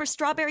Dr. Pepper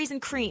Strawberries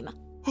and Cream.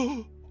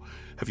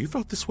 Have you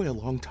felt this way a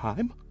long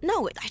time?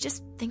 No, I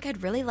just think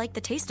I'd really like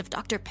the taste of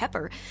Dr.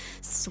 Pepper,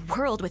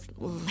 swirled with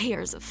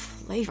layers of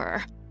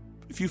flavor.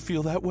 If you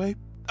feel that way,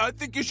 I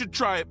think you should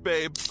try it,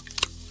 babe.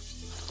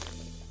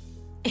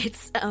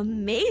 It's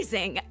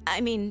amazing.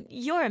 I mean,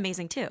 you're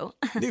amazing too.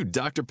 New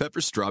Dr.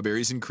 Pepper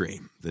Strawberries and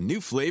Cream. The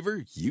new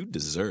flavor you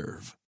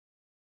deserve.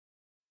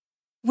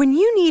 When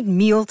you need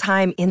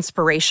mealtime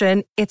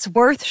inspiration, it's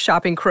worth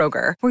shopping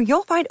Kroger, where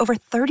you'll find over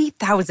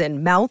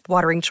 30,000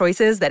 mouth-watering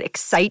choices that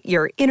excite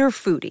your inner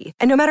foodie.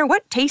 And no matter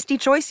what tasty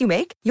choice you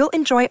make, you'll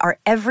enjoy our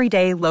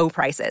everyday low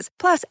prices,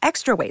 plus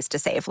extra ways to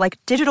save, like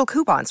digital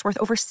coupons worth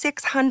over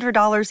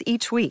 $600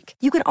 each week.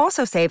 You can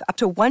also save up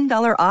to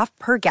 $1 off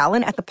per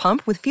gallon at the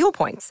pump with fuel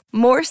points.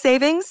 More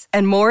savings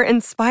and more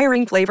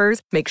inspiring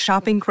flavors make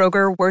shopping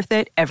Kroger worth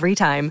it every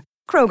time.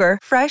 Kroger,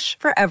 fresh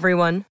for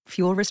everyone.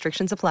 Fuel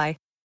restrictions apply.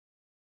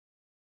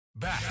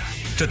 Back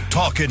to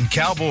Talkin'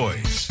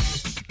 Cowboys.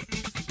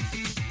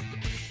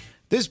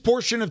 This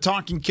portion of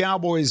Talking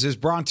Cowboys is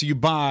brought to you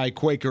by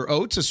Quaker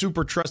Oats, a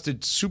super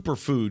trusted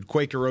superfood.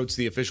 Quaker Oats,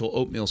 the official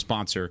oatmeal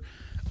sponsor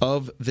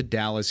of the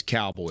Dallas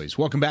Cowboys.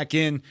 Welcome back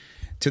in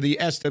to the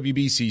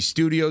SWBC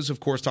studios.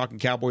 Of course, Talking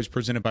Cowboys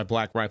presented by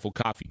Black Rifle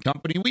Coffee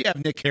Company. We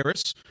have Nick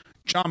Harris,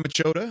 John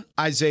Machota,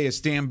 Isaiah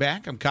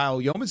Standback. I'm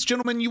Kyle Yeomans.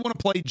 Gentlemen, you want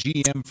to play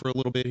GM for a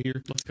little bit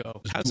here? Let's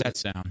go. How's that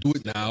sound? Do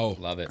it now.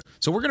 Love it.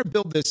 So we're going to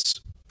build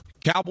this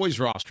Cowboys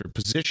roster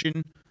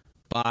position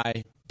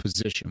by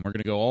position. We're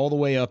going to go all the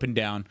way up and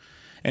down.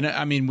 And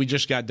I mean, we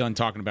just got done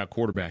talking about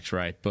quarterbacks,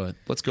 right? But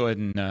let's go ahead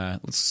and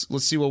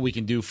let's see what we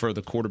can do for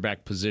the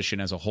quarterback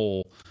position as a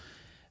whole.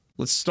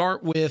 Let's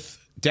start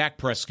with Dak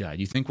Prescott.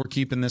 You think we're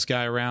keeping this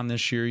guy around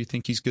this year? You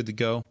think he's good to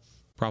go?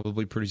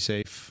 Probably pretty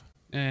safe.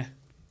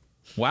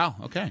 Wow.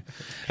 Okay.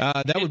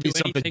 That would be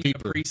something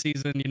deeper.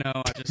 Preseason, you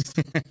know. I just.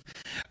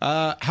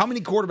 How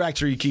many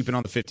quarterbacks are you keeping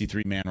on the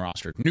 53-man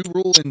roster? New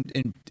rule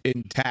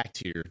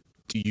intact here.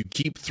 Do you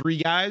keep 3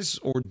 guys,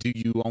 or do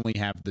you only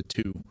have the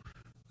 2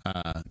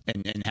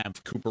 and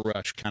have Cooper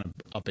Rush kind of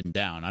up and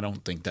down? I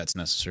don't think that's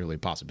necessarily a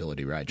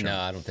possibility, right, John? No,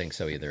 I don't think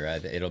so either.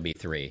 It'll be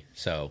 3.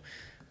 So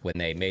when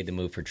they made the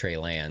move for Trey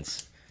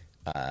Lance,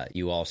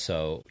 you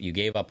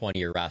gave up one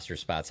of your roster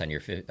spots on your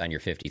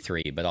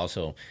 53, but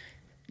also.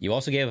 You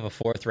also gave up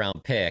a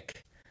 4th-round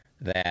pick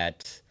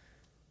that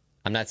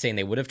I'm not saying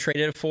they would have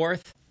traded a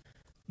 4th,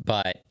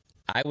 but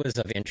I was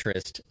of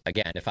interest,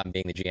 again, if I'm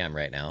being the GM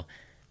right now,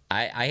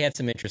 I had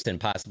some interest in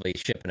possibly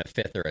shipping a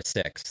 5th or a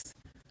 6th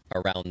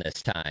around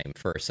this time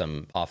for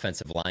some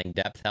offensive line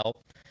depth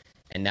help.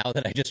 And now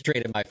that I just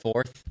traded my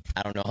 4th,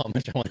 I don't know how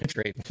much I want to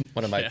trade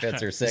one of my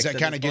 5ths or 6th. Does that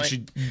kind of get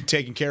you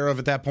taken care of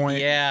at that point?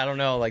 Yeah, I don't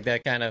know. Like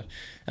that kind of,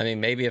 I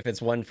mean, maybe if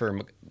it's one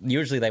for,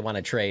 usually they want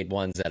to trade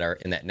ones that are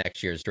in that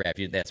next year's draft.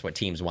 That's what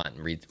teams want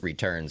in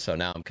return. So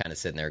now I'm kind of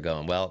sitting there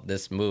going, well,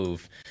 this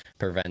move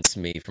prevents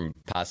me from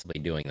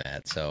possibly doing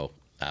that. So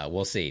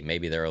we'll see.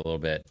 Maybe they're a little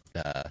bit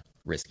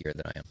riskier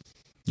than I am.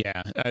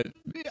 Yeah,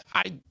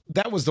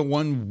 that was the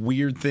one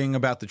weird thing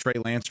about the Trey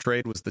Lance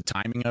trade was the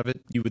timing of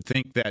it. You would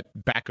think that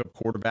backup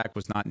quarterback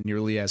was not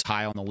nearly as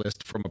high on the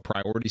list from a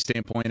priority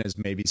standpoint as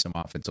maybe some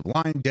offensive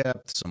line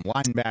depth, some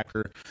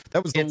linebacker.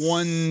 That was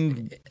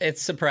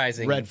It's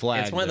surprising. Red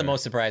flag. It's one of the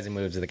most surprising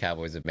moves that the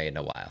Cowboys have made in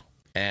a while.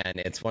 And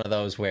it's one of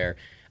those where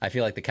I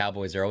feel like the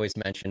Cowboys are always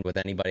mentioned with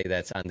anybody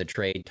that's on the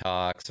trade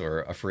talks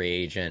or a free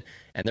agent.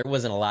 And there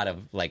wasn't a lot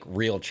of like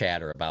real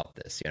chatter about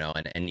this, you know,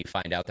 and you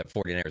find out that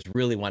 49ers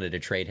really wanted to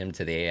trade him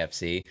to the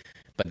AFC.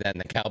 But then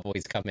the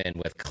Cowboys come in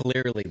with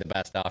clearly the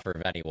best offer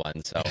of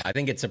anyone. So I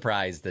think it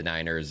surprised the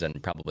Niners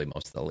and probably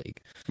most of the league.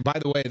 By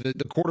the way,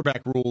 the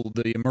quarterback rule,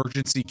 the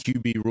emergency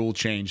QB rule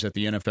change that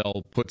the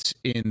NFL puts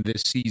in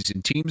this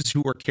season, teams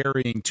who are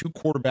carrying 2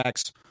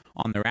 quarterbacks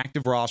on their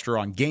active roster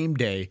on game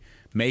day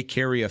may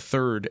carry a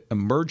 3rd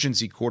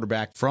emergency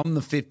quarterback from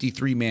the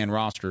 53-man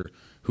roster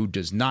who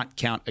does not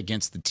count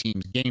against the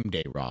team's game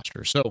day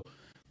roster. So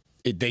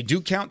they do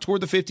count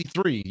toward the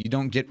 53. You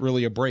don't get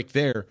really a break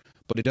there,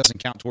 but it doesn't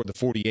count toward the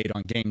 48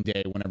 on game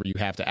day whenever you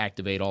have to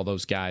activate all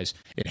those guys.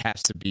 It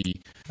has to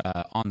be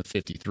on the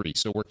 53.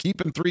 So we're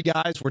keeping 3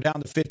 guys. We're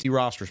down to 50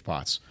 roster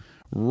spots.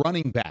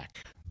 Running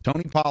back,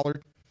 Tony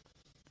Pollard,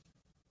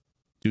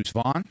 Deuce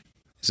Vaughn.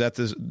 Is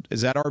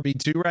that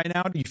RB2 right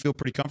now? Do you feel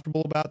pretty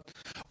comfortable about?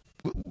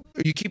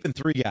 Are you keeping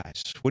 3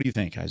 guys? What do you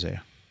think,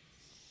 Isaiah?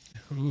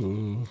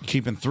 Ooh.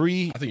 Keeping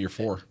 3? I think you're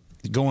 4.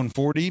 Going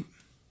 40?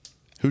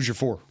 Who's your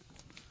 4?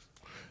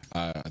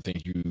 I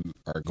think you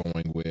are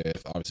going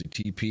with, obviously,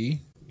 TP.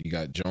 You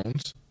got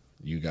Jones.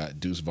 You got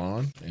Deuce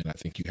Vaughn. And I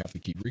think you have to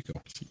keep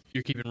Rico.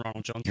 You're keeping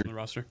Ronald Jones on the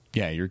roster?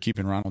 Yeah, you're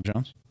keeping Ronald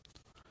Jones?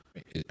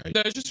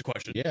 No, it's just a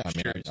question. Yeah, I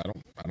mean, I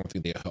don't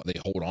think they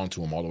hold on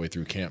to him all the way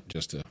through camp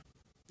just to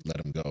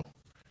let him go.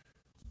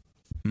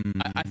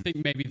 I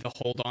think maybe the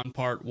hold on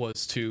part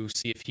was to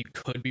see if he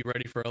could be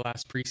ready for a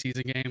last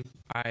preseason game.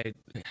 I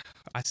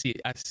see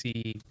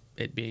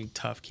it being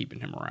tough keeping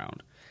him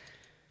around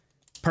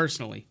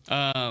personally,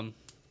 and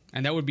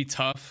that would be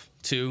tough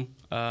too,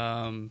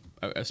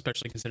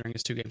 especially considering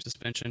his 2-game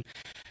suspension.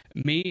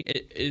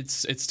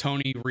 It's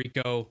Tony,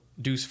 Rico,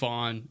 Deuce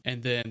Vaughn,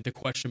 and then the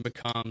question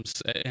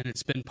becomes, and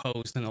it's been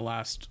posed in the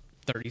last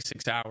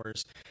 36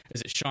 hours,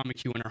 is it Sean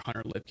McEwen or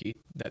Hunter Lipke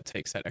that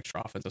takes that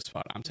extra offensive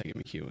spot? I'm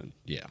taking McEwen.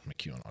 Yeah,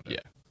 McEwen all day.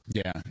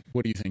 Yeah.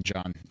 What do you think,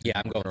 John?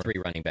 Yeah, I'm going 3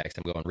 running backs.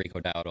 I'm going Rico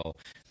Dowdle,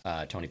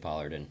 Tony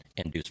Pollard,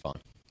 and Deuce Vaughn.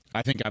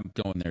 I think I'm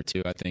going there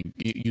too. I think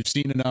you've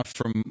seen enough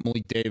from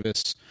Malik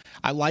Davis.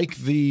 I like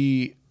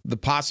the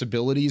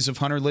possibilities of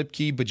Hunter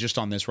Lipke, but just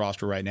on this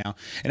roster right now.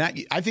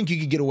 And I think you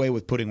could get away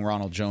with putting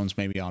Ronald Jones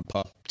maybe on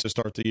PUP to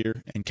start the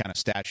year and kind of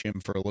stash him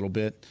for a little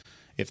bit.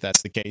 If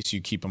that's the case,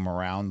 you keep him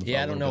around.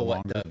 Yeah, I don't know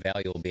what the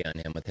value will be on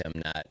him with him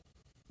not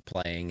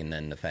playing, and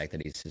then the fact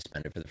that he's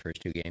suspended for the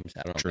first 2 games.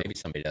 I don't know. True. Maybe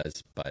somebody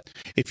does, but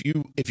if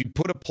you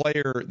put a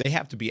player, they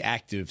have to be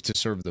active to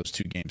serve those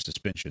 2-game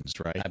suspensions,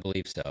 right? I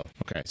believe so.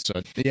 Okay,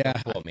 so yeah,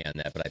 don't quote me on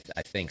that, but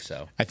I think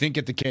so. I think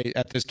at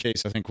this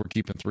case, I think we're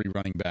keeping 3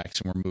 running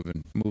backs and we're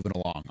moving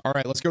along. All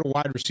right, let's go to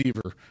wide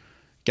receiver.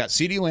 Got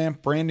CeeDee Lamb,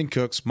 Brandon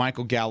Cooks,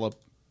 Michael Gallup,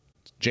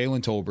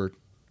 Jalen Tolbert,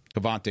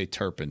 Devontae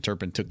Turpin.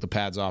 Turpin took the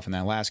pads off in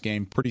that last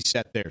game. Pretty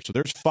set there. So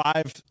there's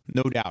 5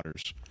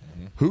 no-doubters.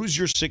 Mm-hmm. Who's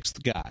your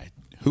 6th guy?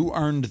 Who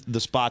earned the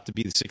spot to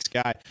be the 6th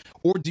guy?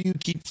 Or do you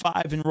keep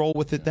 5 and roll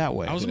with it that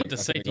way? I was about to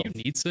say, do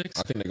you need 6?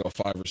 I think they go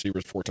 5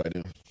 receivers, 4 tight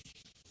ends.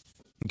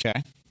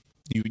 Okay.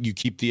 You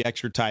keep the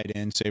extra tight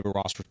end, save a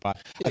roster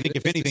spot. I think,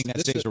 if anything,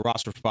 that saves a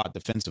roster spot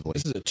defensively.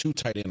 This is a 2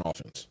 tight end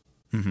offense.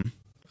 Mm-hmm.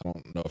 I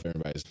don't know if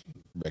everybody's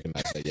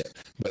recognized that yet,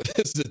 but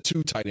this is a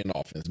 2 tight end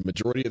offense. The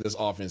majority of this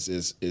offense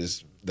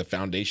is the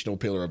foundational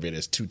pillar of it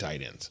is 2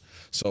 tight ends.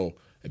 So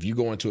if you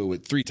go into it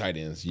with 3 tight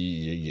ends,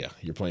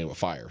 you're playing with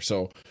fire.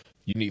 So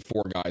you need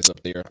 4 guys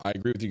up there. I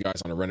agree with you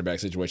guys on the running back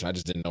situation. I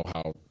just didn't know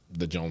how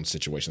the Jones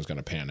situation is going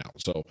to pan out.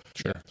 So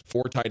sure,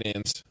 4 tight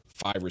ends,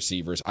 5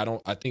 receivers. I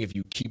think if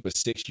you keep a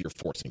 6, you're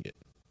forcing it,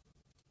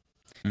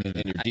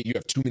 and you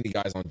have too many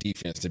guys on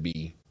defense to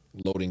be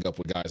loading up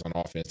with guys on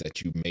offense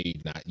that you may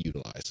not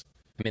utilize.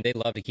 I mean, they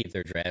love to keep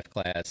their draft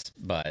class,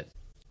 but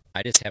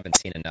I just haven't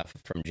seen enough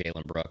from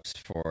Jalen Brooks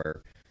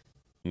for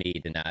me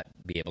to not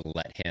be able to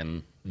let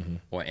him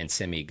and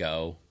Simi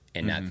go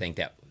and not think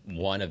that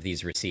one of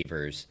these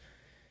receivers.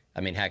 I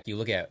mean, heck, you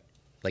look at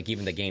like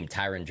even the game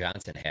Tyron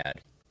Johnson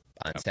had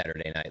on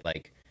Saturday night.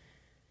 Like,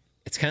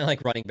 it's kind of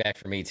like running back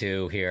for me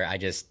too. Here,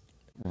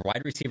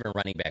 wide receiver and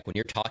running back. When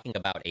you're talking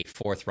about a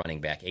 4th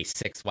running back, a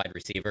 6th wide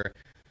receiver.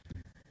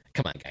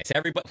 Come on, guys.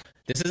 Everybody,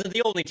 this isn't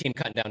the only team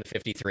cutting down to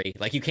 53.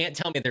 Like, you can't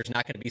tell me there's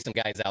not going to be some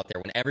guys out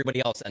there when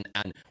everybody else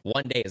on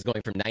one day is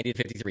going from 90 to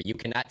 53. You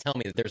cannot tell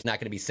me that there's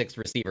not going to be 6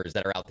 receivers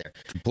that are out there.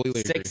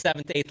 Completely 6th,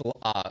 7th,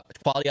 8th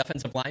quality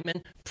offensive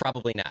linemen?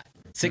 Probably not.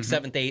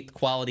 6th, 7th, 8th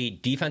quality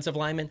defensive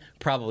linemen?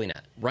 Probably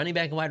not. Running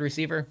back and wide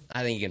receiver?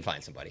 I think you can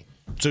find somebody.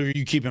 So are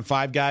you keeping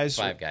 5 guys?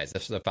 5 guys.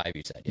 That's the 5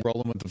 you said. Yeah.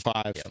 Rolling with the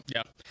 5.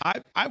 Yeah.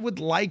 I would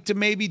like to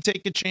maybe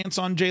take a chance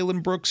on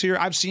Jalen Brooks here.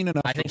 I've seen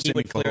enough. I think he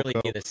would clearly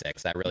be the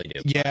 6th. I really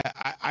do. Yeah,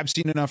 I've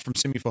seen enough from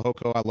Simi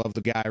Fehoko. I love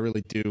the guy. I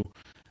really do.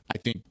 I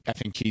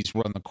think he's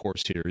run the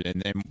course here,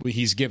 and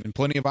he's given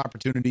plenty of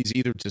opportunities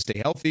either to stay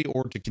healthy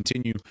or to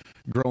continue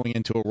growing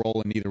into a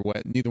role. And neither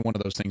one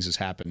of those things has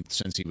happened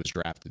since he was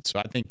drafted. So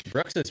I think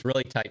Brooks is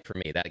really tight for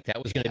me.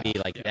 That was going to be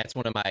that's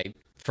one of my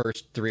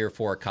first 3 or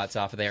 4 cuts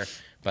off of there.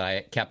 But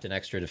I kept an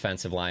extra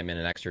defensive lineman,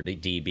 an extra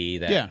DB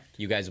that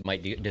you guys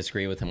might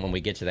disagree with him when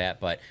we get to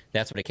that. But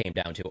that's what it came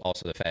down to.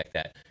 Also, the fact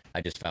that I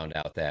just found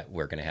out that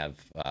we're going to have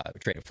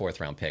trade a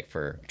 4th-round pick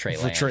for Trey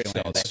Lance. So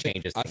that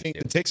changes things. I think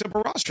it takes up a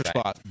roster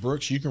spot.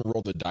 Brooks, you can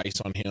roll the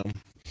dice on him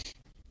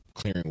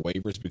clearing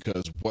waivers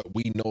because what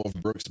we know of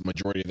Brooks, the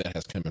majority of that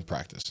has come in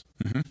practice.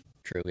 Mm-hmm.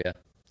 True, yeah.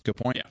 Good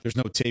point. Yeah. There's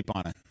no tape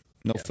on it,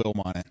 no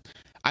film on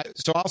it.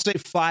 So I'll say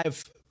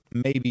 5,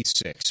 maybe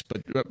 6,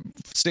 but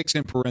 6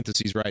 in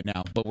parentheses right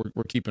now. But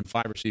we're keeping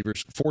 5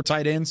 receivers, 4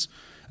 tight ends.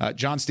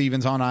 John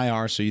Stevens on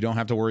IR, so you don't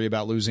have to worry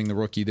about losing the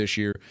rookie this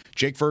year.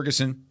 Jake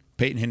Ferguson,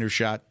 Peyton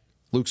Hendershot,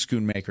 Luke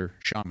Schoonmaker,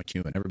 Sean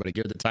McEwen. Everybody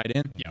get the tight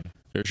end? Yeah.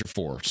 There's your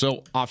 4.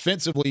 So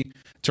offensively,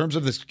 in terms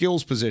of the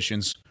skills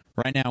positions,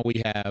 right now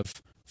we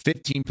have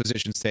 15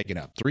 positions taken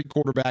up. 3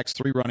 quarterbacks,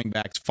 3 running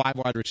backs, 5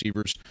 wide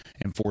receivers,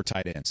 and 4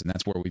 tight ends. And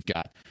that's where we've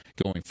got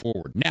going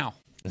forward. Now,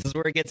 this is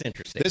where it gets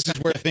interesting. This is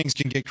where things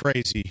can get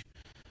crazy.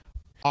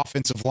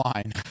 Offensive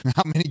line.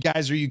 How many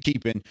guys are you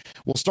keeping?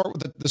 We'll start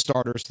with the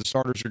starters. The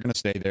starters are going to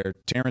stay there.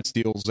 Terrence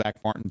Steele, Zach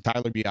Martin,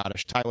 Tyler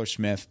Biotish, Tyler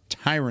Smith,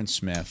 Tyron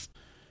Smith.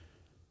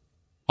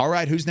 All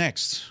right, who's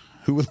next?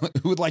 Who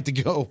would like to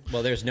go?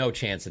 Well, there's no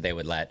chance that they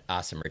would let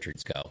Awesome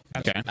Richards go.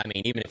 Okay. I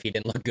mean, even if he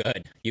didn't look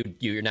good,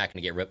 you're not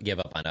going to give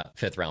up on a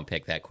 5th-round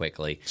pick that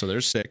quickly. So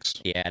there's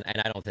 6. Yeah,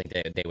 and I don't think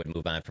they would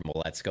move on from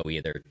Let's Go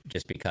either,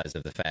 just because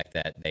of the fact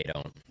that they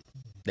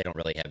don't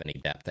really have any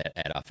depth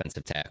at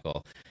offensive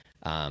tackle.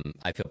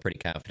 I feel pretty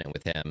confident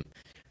with him.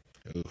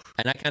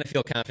 And I kind of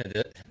feel confident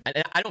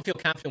that I don't feel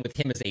confident with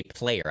him as a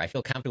player. I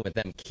feel confident with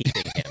them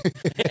keeping him.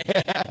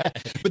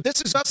 But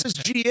this is us as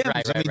GMs.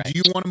 Right. Do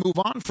you want to move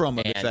on from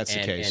him if that's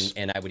the case?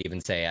 And I would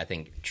even say I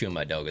think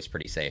Chuma Edoga is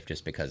pretty safe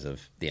just because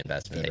of the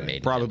investment they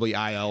made. Probably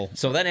IL.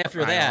 So then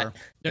after that,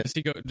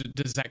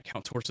 does that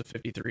count towards the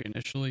 53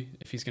 initially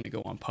if he's going to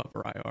go on PUP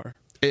or IR?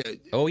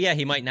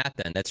 He might not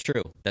then. That's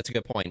true. That's a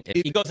good point.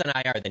 If he goes on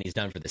IR, then he's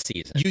done for the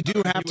season. You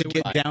do have to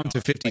get down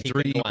to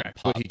 53,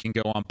 but he can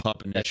go on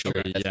PUP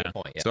initially. That's a good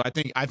point, yeah. So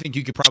I think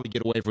you could probably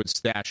get away with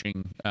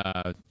stashing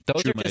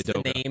those Chuma are just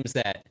Edoga. the names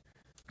that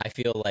I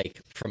feel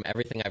like from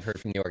everything I've heard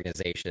from the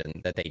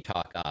organization that they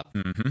talk up.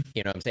 Mm-hmm.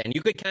 You know what I'm saying?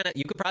 You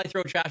could probably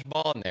throw Josh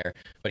Ball in there,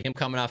 but him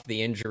coming off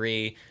the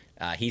injury,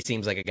 he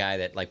seems like a guy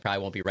that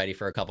probably won't be ready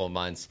for a couple of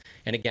months.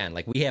 And again,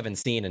 we haven't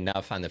seen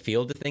enough on the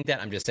field to think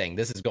that. I'm just saying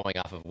this is going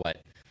off of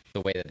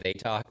the way that they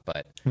talk.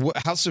 But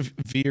how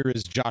severe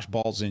is Josh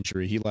Ball's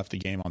injury? He left the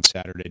game on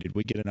Saturday. Did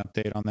we get an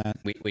update on that?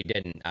 We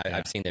didn't.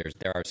 I've seen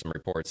there are some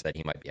reports that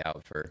he might be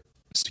out for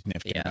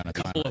significant amount of a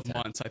time. couple of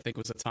months, I think,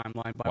 was a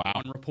timeline by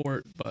one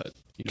report. But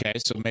okay,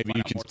 so maybe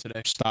you can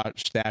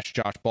stash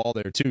Josh Ball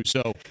there too.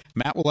 So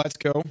Matt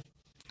Waletzko,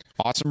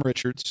 Awesome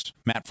Richards,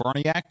 Matt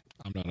Farniak.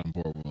 I'm not on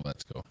board with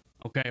Waletzko.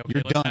 Okay,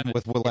 you're done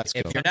with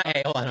Waletzko. If you're not,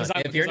 hold on.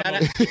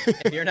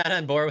 If you're not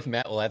on board with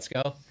Matt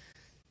Waletzko,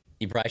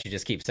 you probably should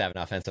just keep 7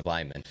 offensive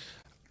linemen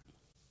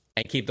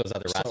and keep those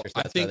other rosters.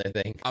 That's the other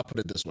thing. I'll put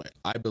it this way: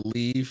 I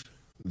believe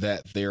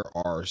that there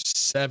are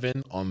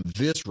 7 on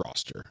this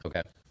roster.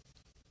 Okay.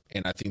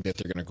 And I think that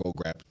they're going to go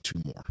grab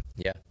 2 more.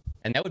 Yeah.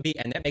 And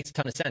that makes a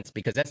ton of sense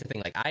because that's the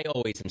thing. I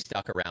always am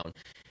stuck around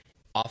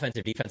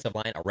offensive, defensive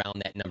line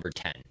around that number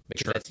 10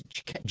 because that's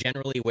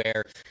generally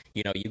where,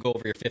 you go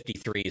over your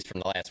 53s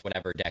from the last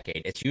whatever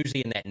decade. It's usually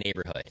in that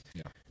neighborhood.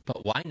 Yeah.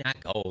 But why not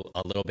go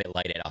a little bit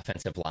light at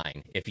offensive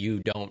line if you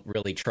don't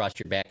really trust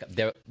your backup?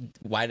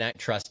 Why not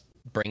trust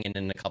bringing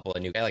in a couple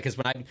of new guys? Because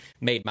when I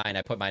made mine,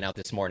 I put mine out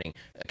this morning.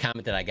 A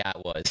comment that I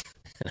got was,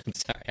 and I'm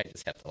sorry, I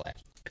just have to laugh.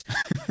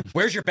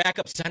 Where's your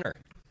backup center?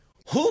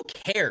 Who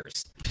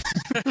cares?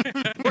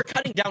 We're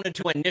cutting down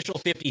into initial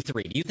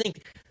 53. Do you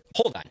think?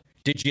 Hold on.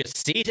 Did you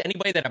see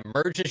anybody that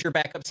emerged as your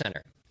backup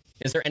center?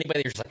 Is there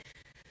anybody that's just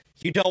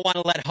you don't want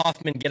to let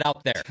Hoffman get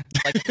out there?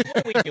 What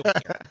are we doing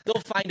here? Go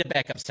find a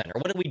backup center.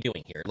 What are we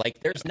doing here?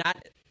 There's not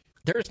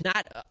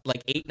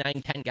 8,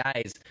 9, 10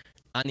 guys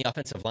on the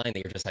offensive line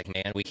that you're just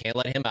man, we can't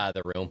let him out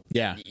of the room.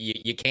 Yeah.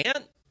 You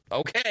can't?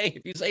 Okay,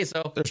 if you say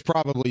so. There's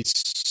probably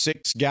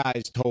 6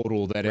 guys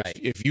total that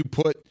if you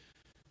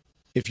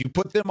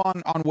put them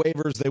on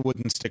waivers, they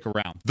wouldn't stick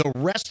around. The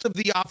rest of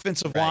the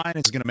offensive line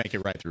is going to make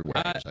it right through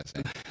waivers, I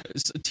think.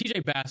 So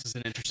TJ Bass is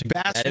an interesting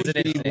Bass would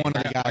be one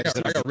of the guys.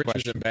 I got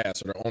Richards and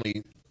Bass are the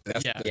only.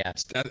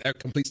 That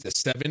completes the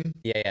 7.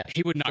 Yeah.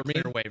 He would not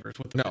clear waivers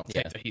with the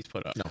tape that he's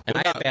put up. No. And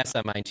I have Bass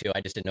on mine too.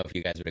 I just didn't know if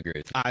you guys would agree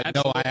with me. I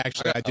do.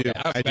 I do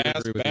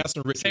agree with Bass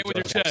and Richards. Say it with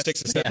your chest.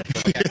 6 and 7.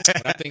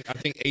 But I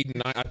think 8 and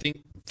 9. I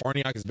think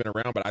Farniak has been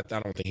around, but I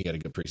don't think he had a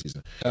good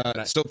preseason.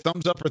 So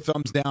thumbs up or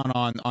thumbs down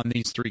on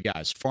these 3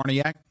 guys.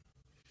 Farniak.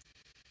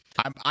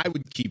 I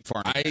would keep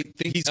Farniak. I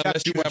think he's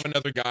unless you have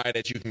another guy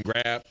that you can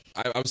grab,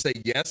 I would say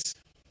yes.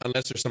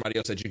 Unless there's somebody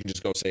else that you can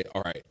just go say,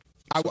 all right.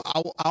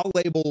 I'll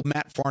label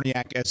Matt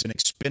Farniak as an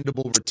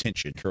expendable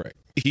retention. Correct.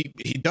 He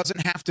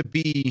doesn't have to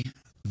be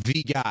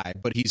the guy,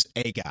 but he's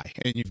a guy,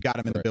 and you've got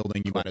him in the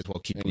building. You might as well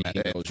keep him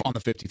on the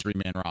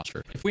 53-man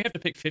roster. If we have to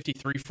pick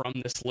 53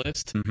 from this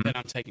list, then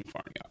I'm taking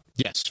Farniak.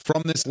 Yes,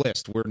 from this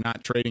list. We're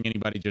not trading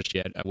anybody just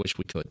yet. I wish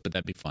we could, but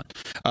that'd be fun.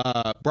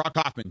 Brock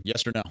Hoffman,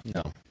 yes or no?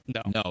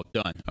 No,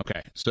 done.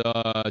 Okay. So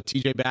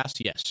TJ Bass,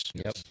 yes.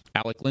 Yep.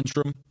 Alec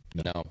Lindstrom?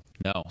 No.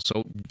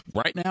 So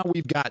right now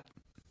we've got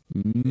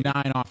 9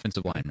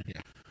 offensive linemen.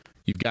 Yeah.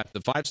 You've got the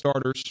 5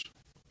 starters,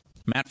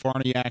 Matt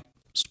Farniak,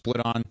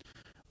 split on.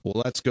 Well,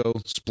 let's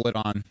go split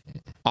on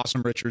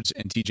Awesome Richards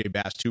and TJ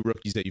Bass, 2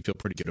 rookies that you feel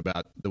pretty good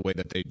about the way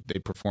that they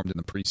performed in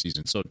the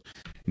preseason. So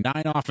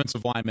 9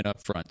 offensive linemen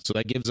up front. So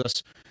that gives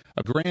us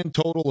a grand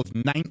total of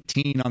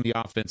 19 on the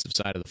offensive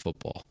side of the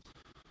football.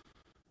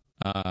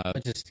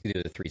 Let's just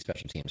do the 3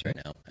 special teams right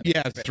now.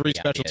 3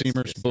 special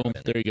teamers. Boom.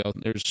 There you go.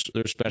 There's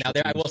special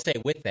teams. I will say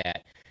with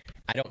that,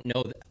 I don't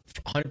know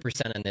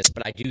 100% on this,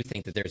 but I do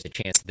think that there's a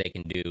chance that they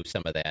can do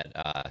some of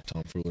that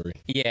tomfoolery.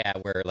 Yeah,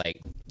 where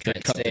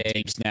Trent cut the Sig,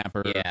 deep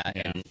snapper. Yeah,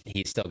 and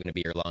he's still going to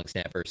be your long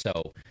snapper.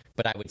 So,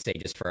 but I would say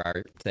just for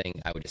our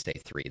thing, I would just say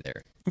 3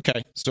 there.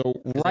 Okay,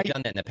 so I've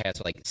done that in the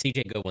past.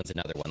 CJ Goodwin's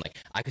another one.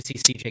 I could see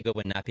CJ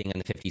Goodwin not being on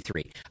the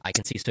 53. I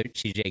can see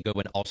CJ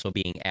Goodwin also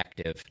being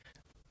active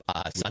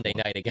Sunday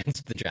night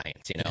against the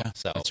Giants.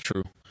 So that's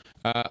true.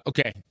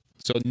 Okay.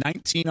 So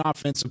 19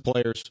 offensive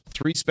players,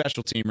 3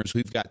 special teamers.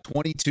 We've got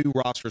 22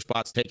 roster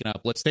spots taken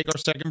up. Let's take our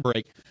second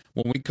break.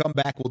 When we come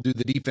back, we'll do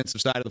the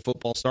defensive side of the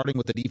football, starting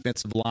with the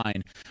defensive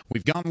line.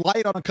 We've gone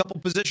light on a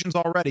couple positions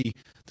already.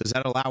 Does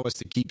that allow us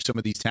to keep some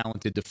of these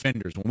talented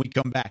defenders when we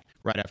come back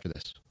right after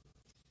this?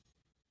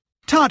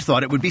 Todd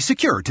thought it would be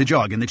secure to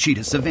jog in the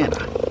cheetah savanna.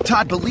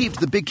 Todd believed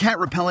the big cat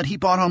repellent he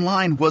bought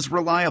online was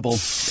reliable.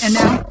 And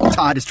now,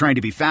 Todd is trying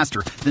to be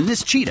faster than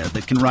this cheetah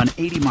that can run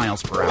 80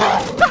 miles per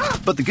hour.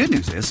 But the good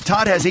news is,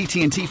 Todd has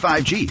AT&T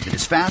 5G that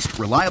is fast,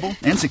 reliable,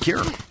 and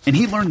secure. And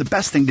he learned the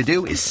best thing to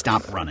do is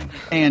stop running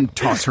and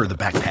toss her the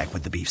backpack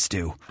with the beef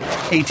stew.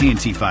 AT&T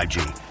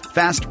 5G.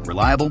 Fast,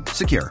 reliable,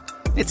 secure.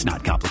 It's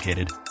not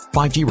complicated.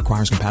 5G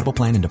requires compatible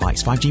plan and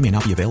device. 5G may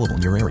not be available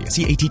in your area.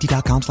 See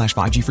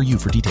att.com/5G for you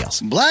for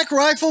details. Black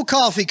Rifle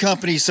Coffee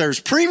Company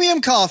serves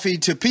premium coffee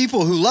to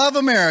people who love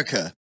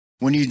America.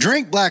 When you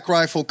drink Black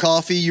Rifle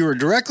coffee, you are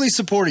directly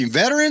supporting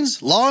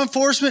veterans, law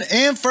enforcement,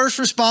 and first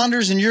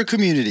responders in your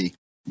community.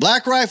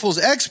 Black Rifle's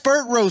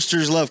expert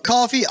roasters love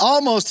coffee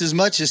almost as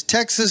much as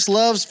Texas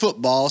loves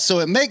football, so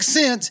it makes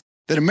sense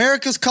that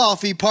America's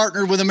Coffee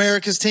partnered with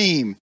America's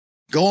team.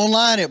 Go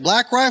online at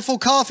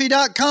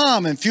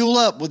blackriflecoffee.com and fuel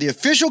up with the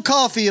official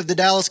coffee of the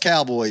Dallas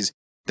Cowboys.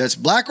 That's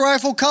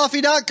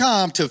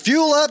blackriflecoffee.com to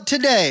fuel up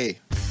today.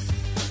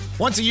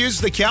 Want to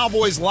use the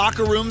Cowboys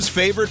locker room's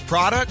favorite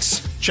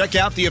products? Check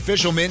out the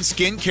official men's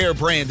skincare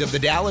brand of the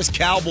Dallas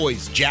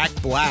Cowboys, Jack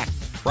Black.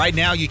 Right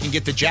now, you can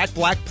get the Jack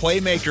Black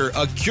Playmaker,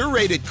 a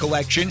curated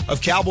collection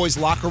of Cowboys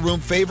locker room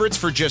favorites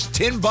for just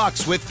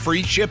 $10 with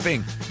free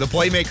shipping. The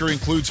Playmaker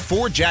includes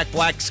 4 Jack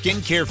Black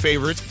skincare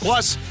favorites,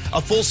 plus a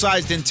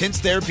full-sized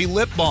intense therapy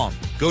lip balm.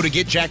 Go to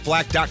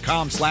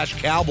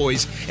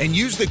getjackblack.com/Cowboys and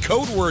use the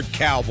code word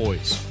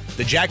Cowboys.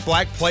 The Jack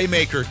Black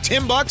Playmaker,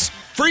 $10,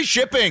 free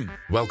shipping.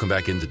 Welcome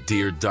back into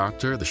Dear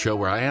Doctor, the show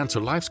where I answer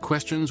life's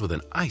questions with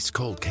an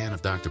ice-cold can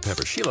of Dr.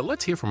 Pepper. Sheila,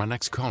 let's hear from our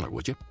next caller,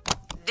 would you?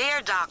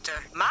 Dear Doctor,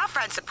 my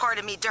friend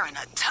supported me during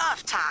a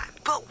tough time,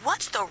 but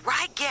what's the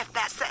right gift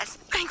that says,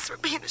 thanks for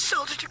being a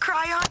shoulder to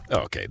cry on?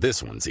 Okay,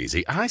 this one's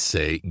easy. I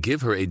say give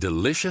her a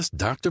delicious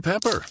Dr.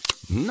 Pepper.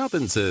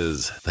 Nothing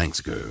says,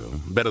 thanks, girl,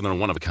 better than a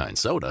one-of-a-kind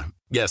soda.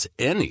 Yes,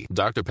 any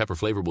Dr. Pepper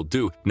flavor will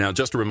do. Now,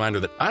 just a reminder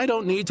that I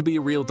don't need to be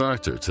a real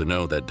doctor to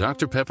know that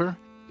Dr. Pepper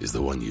is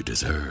the one you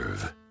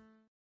deserve.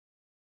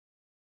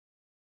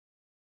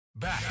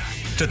 Back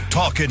to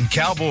Talkin'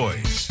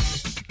 Cowboys.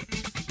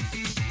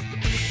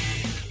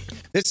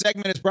 This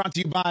segment is brought to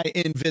you by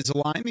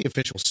Invisalign, the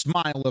official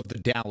smile of the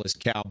Dallas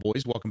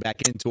Cowboys. Welcome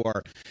back into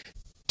our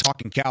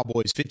Talking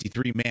Cowboys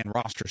 53-man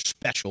roster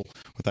special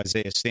with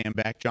Isaiah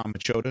Stanback, John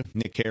Machota,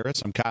 Nick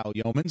Harris. I'm Kyle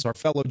Yeomans. Our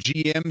fellow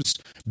GMs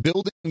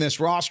building this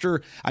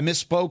roster. I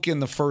misspoke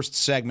in the first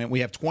segment. We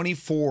have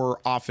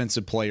 24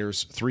 offensive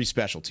players, 3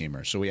 special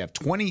teamers. So we have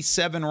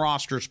 27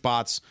 roster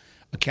spots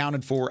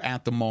accounted for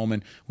at the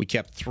moment. We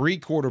kept 3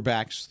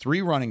 quarterbacks,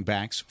 3 running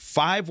backs,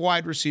 5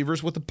 wide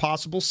receivers with a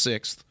possible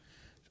 6th,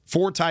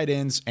 4 tight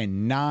ends,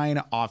 and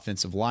 9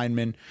 offensive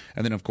linemen.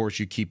 And then, of course,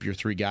 you keep your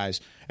 3 guys.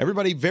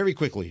 Everybody, very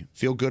quickly,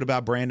 feel good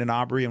about Brandon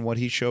Aubrey and what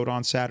he showed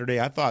on Saturday.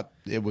 I thought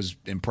it was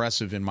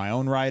impressive in my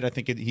own right. I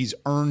think he's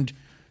earned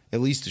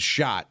at least a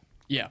shot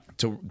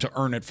to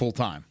earn it full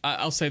time.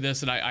 I'll say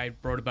this, and I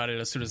wrote about it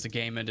as soon as the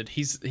game ended.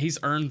 He's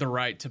earned the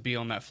right to be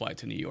on that flight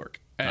to New York.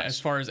 Nice. As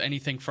far as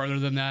anything further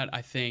than that,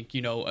 I think,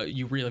 you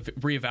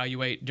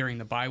reevaluate during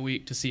the bye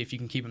week to see if you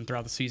can keep him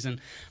throughout the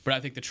season. But I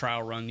think the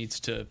trial run needs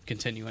to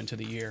continue into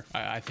the year.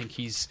 I think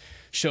he's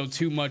showed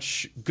too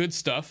much good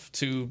stuff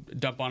to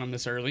dump on him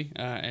this early,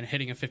 and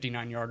hitting a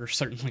 59-yarder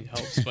certainly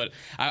helps. But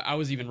I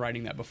was even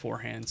writing that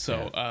beforehand.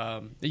 So,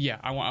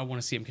 I want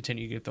to see him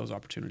continue to get those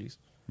opportunities.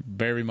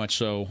 Very much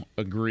so.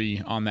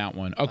 Agree on that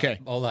one. Okay.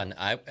 Hold on.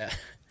 I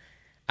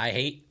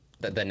hate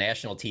the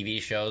national TV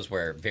shows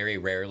where very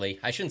rarely,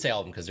 I shouldn't say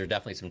all of them because there are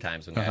definitely some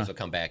times when guys will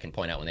come back and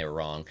point out when they were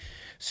wrong.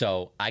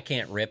 So I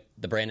can't rip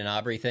the Brandon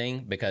Aubrey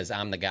thing because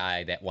I'm the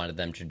guy that wanted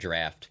them to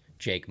draft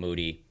Jake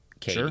Moody,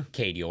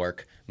 Cade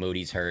York.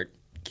 Moody's hurt.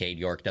 Cade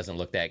York doesn't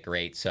look that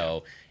great.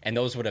 So, and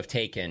those would have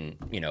taken,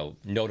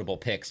 notable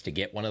picks to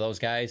get one of those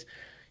guys.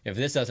 If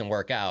this doesn't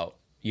work out,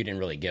 you didn't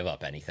really give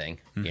up anything.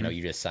 Mm-hmm.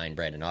 You just signed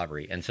Brandon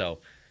Aubrey. And so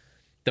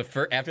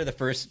after the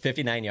first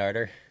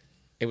 59-yarder,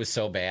 it was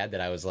so bad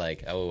that I was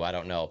like, oh, I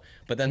don't know.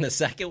 But then the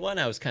second one,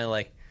 I was kind of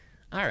like,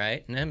 all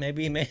right,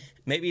 maybe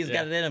he's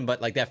got it in him.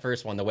 But like that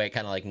first one, the way it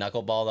kind of like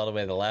knuckleballed all the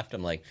way to the left,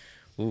 I'm like,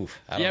 oof.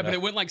 I don't know. But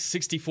it went like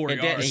 64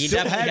 yards. He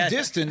still definitely had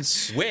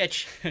distance.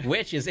 Which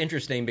is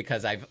interesting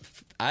because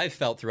I've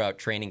felt throughout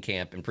training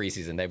camp and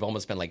preseason, they've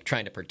almost been like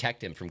trying to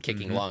protect him from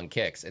kicking long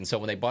kicks. And so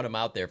when they brought him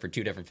out there for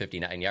 2 different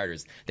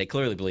 59-yarders, they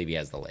clearly believe he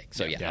has the leg.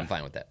 So I'm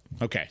fine with that.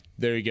 Okay,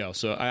 there you go.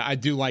 So I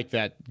do like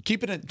that.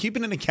 Keeping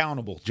it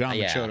accountable, John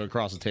Machota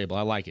across the table.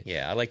 I like it.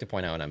 Yeah, I like to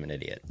point out when I'm an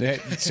idiot.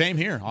 Same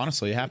here,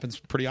 honestly. It happens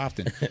pretty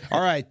often.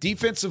 All right,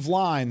 defensive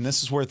line.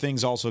 This is where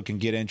things also can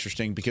get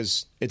interesting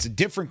because it's a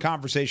different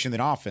conversation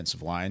than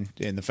offensive line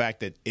in the fact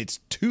that it's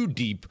too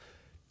deep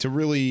to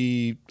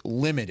really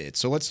limit it.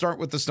 So let's start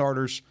with the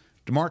starters.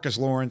 DeMarcus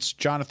Lawrence,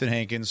 Jonathan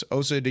Hankins,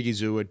 Osa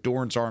Odigizua,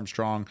 Dorrance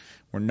Armstrong.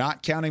 We're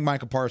not counting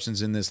Micah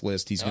Parsons in this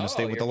list. He's going to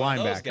stay with the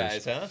linebackers. Those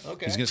guys, huh?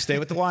 Okay. He's going to stay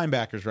with the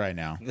linebackers right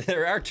now.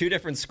 There are 2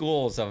 different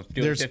schools of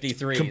doing There's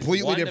 53s.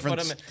 Completely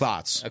different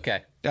thoughts.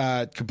 Okay.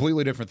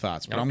 Completely different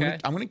thoughts. But I'm going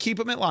to keep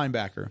him at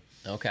linebacker.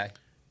 Okay.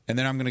 And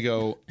then I'm going to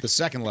go the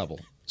second level.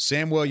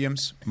 Sam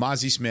Williams,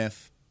 Mozzie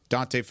Smith,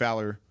 Dante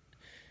Fowler,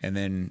 and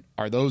then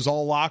are those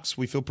all locks?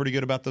 We feel pretty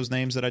good about those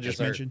names that I just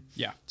mentioned?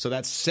 Yeah. So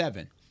that's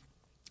 7.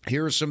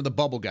 Here are some of the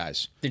bubble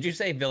guys. Did you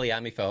say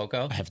Viliami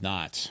Fehoko? I have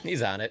not.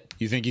 He's on it.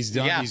 You think he's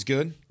done? Yeah. He's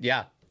good?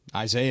 Yeah.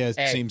 Isaiah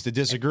seems to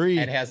disagree.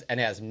 And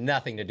has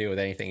nothing to do with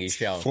anything he's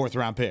shown. 4th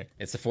round pick.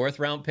 It's a 4th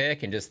round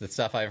pick, and just the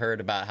stuff I've heard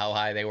about how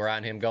high they were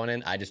on him going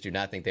in, I just do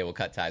not think they will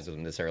cut ties with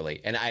him this early.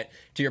 And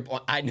to your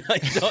point, I know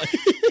you don't.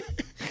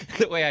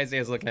 The way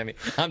Isaiah's looking at me,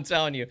 I'm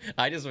telling you,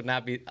 I just would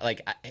not be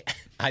like.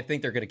 I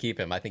think they're going to keep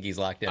him. I think he's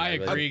locked in. I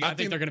agree. I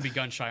think they're going to be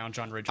gun shy on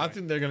John Ridgeway. I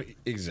think they're going to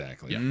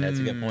exactly. Yeah, that's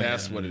a good point.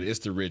 That's what it is.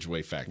 The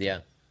Ridgeway factor. Yeah.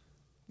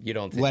 You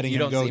don't letting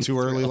him go too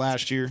early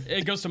last year.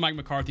 It goes to Mike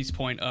McCarthy's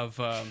point of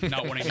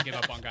not wanting to give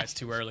up on guys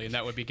too early, and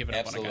that would be giving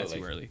up on a guy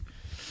too early.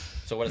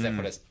 So what does that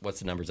put us? What's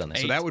the numbers on that?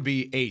 So that would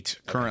be 8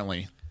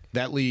 currently.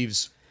 That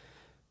leaves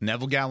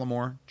Neville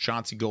Gallimore,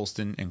 Chauncey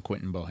Golston, and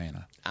Quentin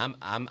Bohanna. I'm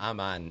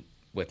on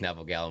with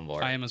Neville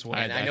Gallimore. I am as well.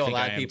 And I know a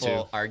lot of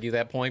people argue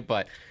that point,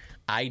 but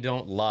I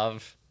don't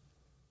love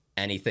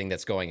anything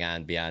that's going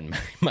on beyond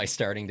my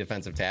starting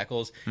defensive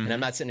tackles. Mm-hmm. And I'm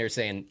not sitting there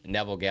saying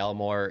Neville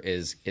Gallimore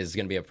is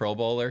going to be a Pro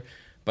Bowler,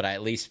 but I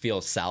at least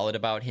feel solid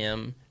about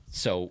him.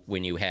 So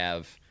when you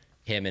have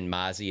him and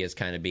Mozzie as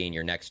kind of being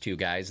your next 2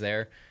 guys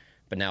there,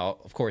 but now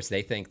of course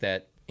they think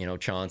that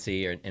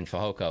Chauncey and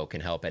Fehoko can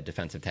help at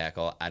defensive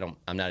tackle.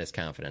 I'm not as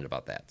confident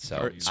about that.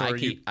 So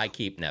I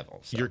keep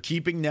Neville. So. You're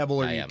keeping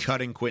Neville, or are you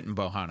cutting Quentin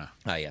Bohanna?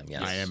 I am.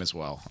 Yes, I am as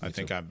well. I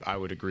think I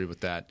would agree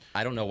with that.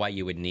 I don't know why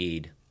you would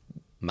need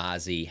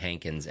Mozzie,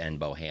 Hankins, and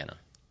Bohanna.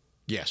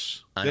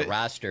 Yes, on a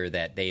roster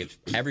that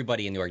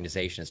everybody in the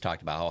organization has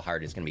talked about how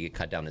hard it's going to be to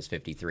cut down this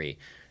 53.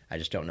 I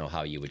just don't know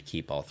how you would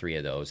keep all 3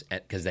 of those,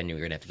 because then you're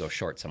going to have to go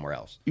short somewhere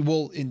else.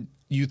 Well,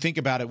 you think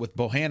about it with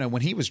Bohanna,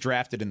 when he was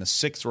drafted in the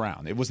 6th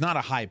round, it was not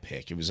a high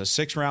pick. It was a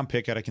 6th round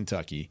pick out of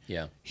Kentucky.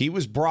 Yeah. He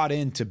was brought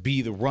in to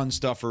be the run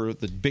stuffer,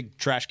 the big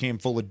trash can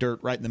full of dirt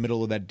right in the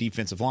middle of that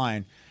defensive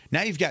line.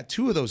 Now you've got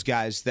 2 of those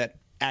guys that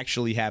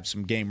actually have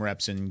some game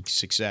reps and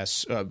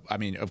success. I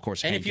mean, of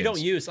course, and Hankins. If you don't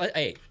use,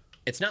 hey,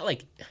 it's not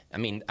like, I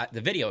mean,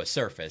 the video is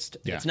surfaced.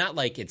 Yeah. It's not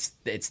like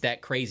it's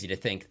that crazy to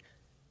think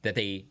that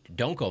they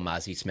don't go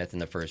Mozzie Smith in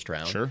the 1st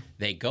round. Sure.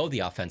 They go the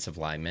offensive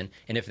lineman.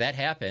 And if that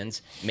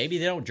happens, maybe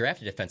they don't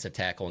draft a defensive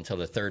tackle until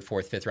the 3rd,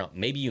 4th, 5th round.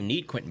 Maybe you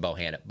need Quentin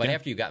Bohanna. But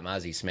after you got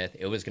Mozzie Smith,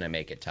 it was going to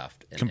make it tough.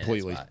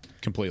 Completely.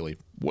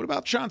 What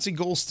about Chauncey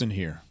Golston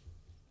here?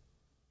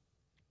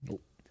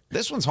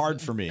 This one's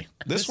hard for me.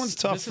 This one's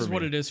tough for me. This is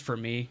what it is for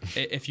me.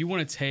 If you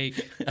want to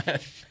take...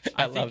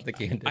 I love the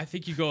candid. I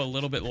think you go a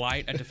little bit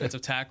light at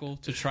defensive tackle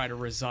to try to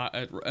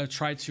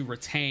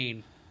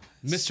retain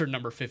Mr.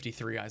 Number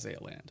 53,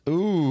 Isaiah Land.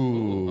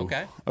 Ooh.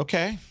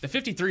 Okay. The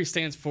 53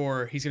 stands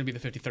for he's going to be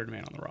the 53rd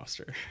man on the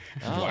roster.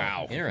 Oh,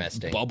 wow.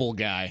 Interesting. Bubble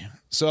guy.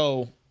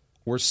 So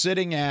we're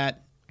sitting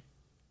at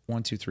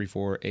 1, 2, 3,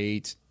 4,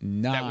 8,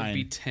 9. That would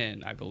be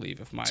 10, I believe.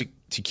 If my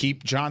to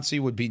keep Chauncey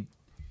would be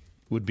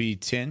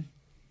 10.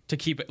 To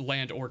keep it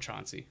Land or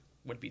Chauncey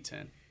would be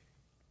 10.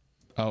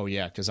 Oh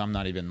yeah, because I'm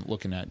not even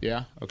looking at.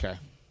 Yeah. Okay.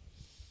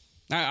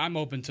 I'm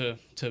open to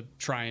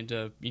trying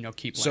to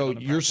keep. Land So on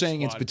the you're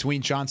saying squad. it's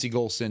between Chauncey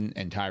Golston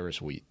and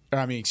Tyrus Wheat?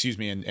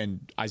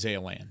 And Isaiah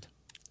Land.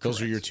 Those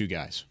Correct. are your 2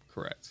 guys.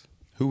 Correct.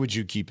 Who would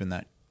you keep in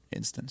that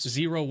instance?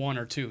 0, 1,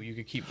 or 2. You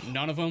could keep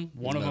none of them,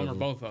 one of them, or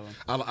both of them.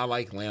 I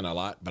like Land a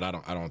lot, but I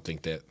don't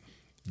think that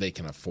they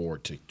can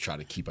afford to try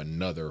to keep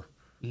another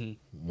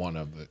one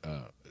of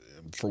the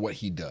for what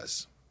he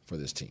does for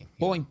this team.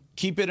 Well, and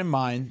keep it in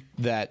mind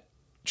that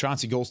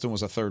Chauncey Golston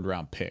was a 3rd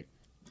round pick.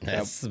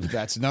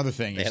 That's another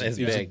thing. That is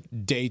big. big. A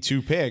day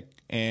 2 pick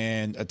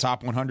and a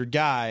top 100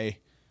 guy.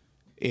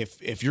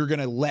 If you're going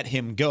to let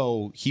him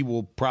go, he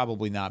will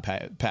probably not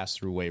pass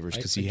through waivers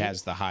because he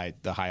has the high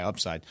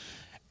upside.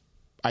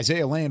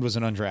 Isaiah Land was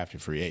an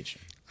undrafted free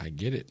agent. I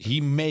get it.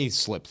 He may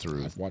slip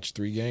through. I've watched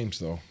 3 games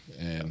though,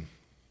 and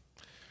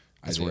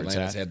Isaiah Land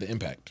has had the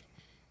impact.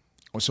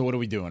 So what are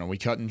we doing? Are we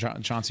cutting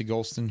Chauncey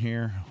Golston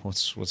here?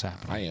 What's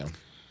happening? I am.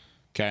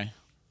 Okay.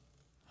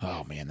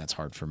 Oh man, that's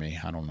hard for me.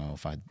 I don't know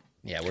if I'd.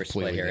 Yeah, we're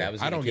split here. I was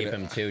going to keep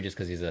him 2 just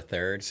because he's a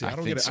 3rd. See, I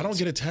don't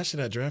get attached to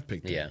that draft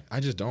pick. Yeah, I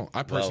just don't.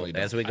 I personally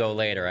don't. As we go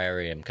later, I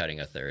already am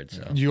cutting a 3rd.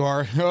 So you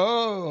are.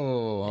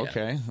 Oh,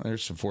 okay. Yeah.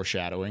 There's some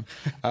foreshadowing.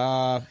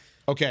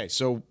 Okay,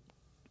 so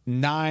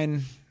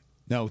 10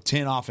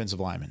 offensive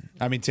linemen.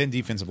 10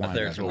 defensive linemen.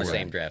 They're from the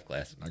same draft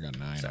class. I got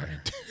 9. Sorry.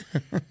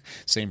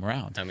 Same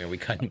round. I mean, are we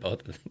cutting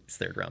both of these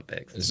 3rd round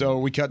picks? So are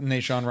we cutting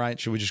Nahshon Wright?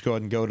 Should we just go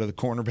ahead and go to the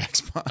cornerback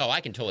spot? Oh, I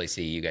can totally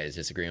see you guys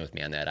disagreeing with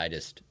me on that.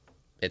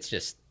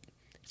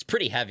 It's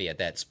pretty heavy at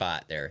that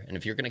spot there. And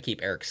if you're going to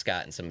keep Eric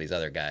Scott and some of these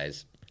other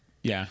guys,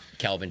 yeah,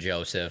 Kelvin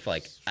Joseph,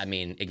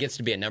 it gets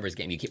to be a numbers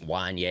game. You keep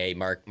Wanye,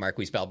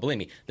 Marquise Bell. Believe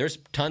me, there's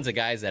tons of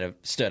guys that have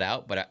stood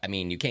out, but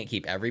you can't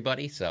keep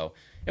everybody. So,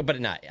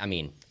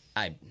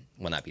 I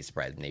will not be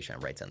surprised if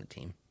Nahshon Wright's on the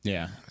team.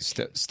 Yeah,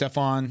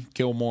 Stephon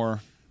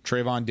Gilmore,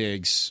 Trayvon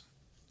Diggs,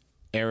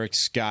 Eric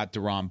Scott,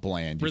 Deron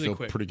Bland. You feel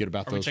pretty good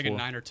about those 4? Are we taking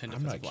 9 or 10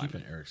 defensive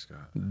linemen? Eric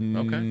Scott.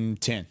 Okay.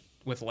 10.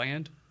 With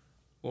Land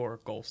or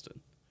Golston?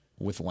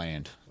 with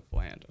Land.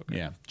 Land. Okay.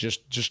 Yeah,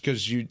 just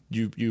because you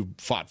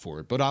fought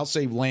for it, but I'll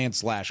say Land /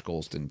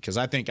 Golston because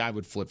I think I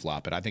would flip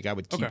flop it. I think I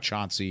would keep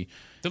Chauncey,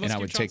 and I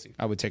would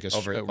take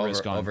a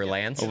risk on over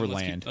Lance. Over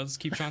Land. Let's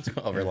keep Chauncey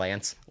over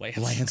Lance.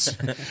 Lance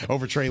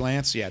over Trey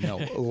Lance. Yeah, no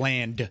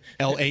Land.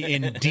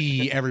 Land.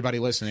 Everybody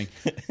listening.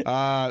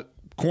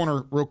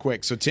 Corner, real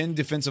quick. So 10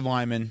 defensive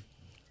linemen.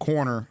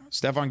 Corner: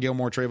 Stephon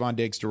Gilmore, Trayvon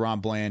Diggs,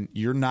 Deron Bland.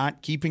 You're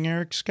not keeping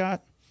Eric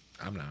Scott.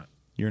 I'm not.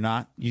 You're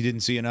not. You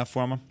didn't see enough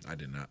from him. I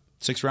did not.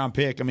 6th-round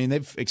pick. I mean,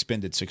 they've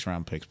expended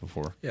 6th-round picks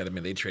before. Yeah, I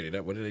mean, they traded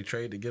up. What did they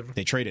trade to get him?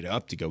 They traded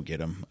up to go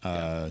get him. Top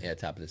of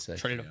the 6th.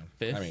 Traded up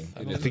 5th. I mean,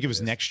 I think it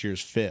was next year's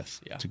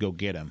 5th to go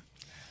get him.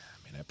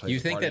 I mean, Do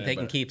you think that they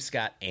can keep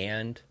Scott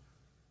and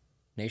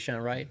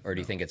Nahshon Wright, or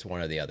do you think it's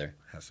one or the other?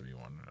 Has to be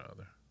one or the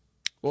other.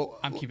 Well,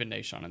 I'm keeping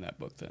Nahshon in that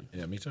book then.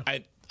 Yeah, me too.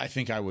 I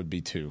think I would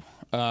be too.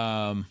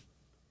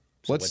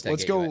 Let's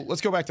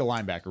go back to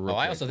linebacker. Real quick.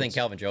 I also think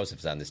Calvin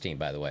Joseph's on this team,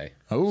 by the way.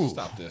 Oh,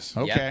 stop this.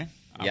 Okay.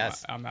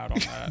 Yes, I'm out on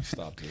that.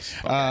 Stop this.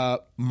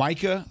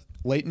 Micah,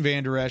 Leighton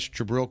Vander Esch,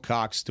 Jabril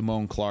Cox,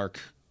 Damone Clark.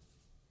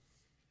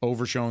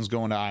 Overshown's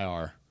going to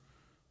IR.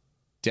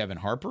 Devin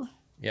Harper?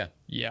 Yeah.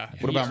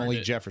 What about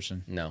Malik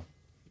Jefferson? No,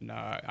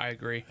 I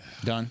agree.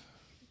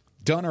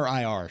 Done or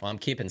IR? Well, I'm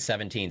keeping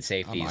 17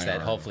 safeties that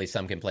hopefully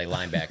some can play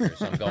linebacker,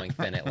 so I'm going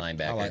thin at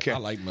linebacker. I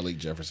like Malik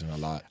Jefferson a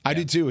lot. I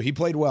do too. He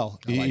played well.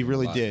 He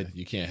really did.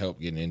 You can't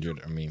help getting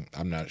injured. I mean,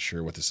 I'm not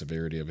sure what the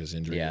severity of his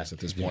injury is at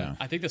this point.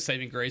 I think the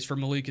saving grace for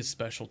Malik is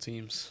special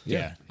teams.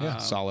 Yeah.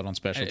 Solid on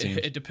special teams.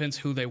 It depends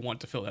who they want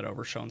to fill that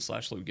Overshown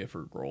 / Luke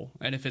Gifford role.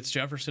 And if it's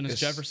Jefferson, it's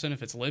Jefferson.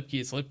 If it's Lipke,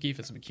 it's Lipke. If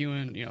it's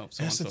McEwen,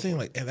 so that's on the so thing.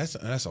 forth. And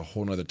that's a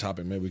whole other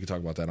topic. Maybe we could talk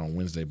about that on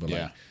Wednesday. But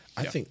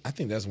I think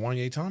that's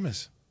Wanye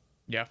Thomas.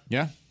 Yeah.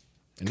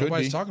 And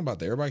nobody's talking about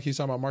that. Everybody keeps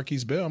talking about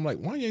Marquise Bell. I'm like,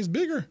 Wanye's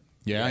bigger.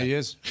 Yeah, he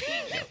is.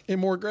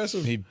 And more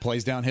aggressive. He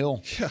plays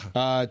downhill.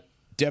 Yeah.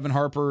 Devin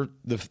Harper,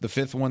 the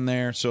 5th one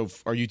there. So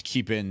are you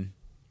keeping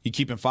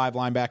 5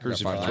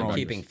 linebackers? I'm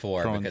keeping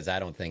 4 because I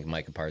don't think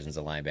Micah Parsons is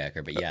a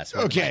linebacker. But yes,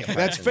 okay,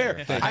 that's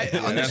fair.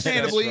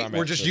 Understandably,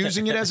 we're just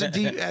using it as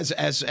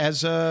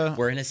a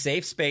we're in a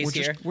safe space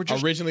here.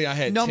 Originally, I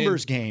had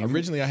numbers 10, game.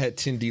 Originally, I had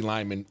 10 D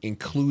linemen,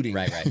 including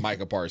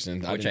Micah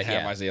Parsons. I didn't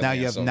have Isaiah. Now Lance,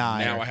 you have 9.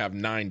 Now I have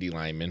 9 D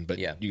linemen. But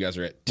you guys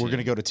are at 10. We're going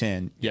to go to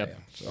 10. Yep.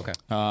 Okay.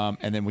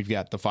 And then we've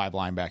got the 5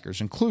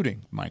 linebackers,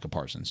 including Micah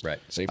Parsons. Right.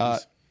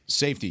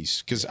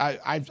 Safeties, because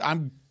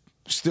I'm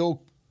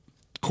still.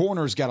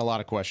 Corners got a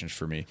lot of questions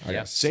for me.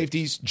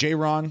 Safeties: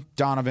 J-Ron,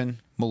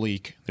 Donovan,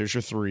 Malik. There's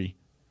your 3.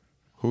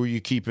 Who are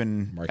you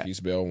keeping? Marquise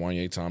Bell,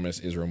 Wanye Thomas,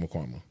 Israel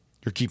Mukuamu.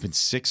 You're keeping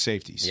 6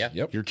 safeties.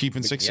 Yep. You're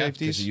keeping 6 safeties.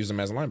 Because you use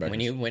them as a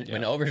linebacker.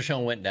 When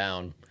Overshown went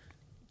down,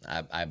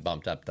 I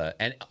bumped up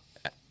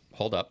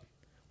hold up.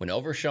 When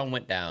Overshown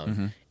went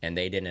down and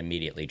they didn't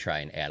immediately try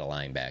and add a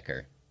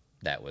linebacker,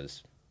 that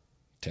was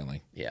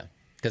telling. Yeah.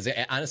 Because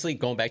honestly,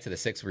 going back to the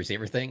 6th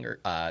receiver thing, or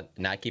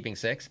not keeping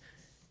 6.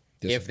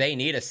 If they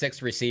need a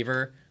 6th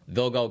receiver,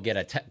 they'll go get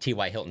a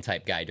T.Y. Hilton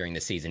type guy during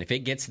the season. If it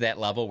gets to that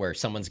level where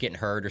someone's getting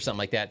hurt or something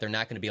like that, they're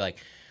not going to be like,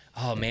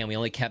 oh, man, we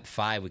only kept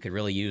 5. We could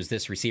really use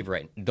this receiver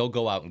right. They'll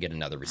go out and get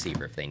another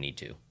receiver if they need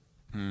to.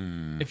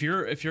 If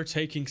you're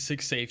taking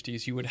 6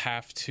 safeties, you would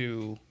have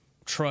to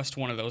trust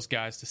one of those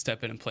guys to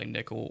step in and play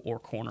nickel or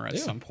corner at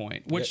some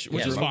point, which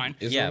is fine.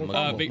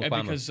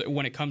 Because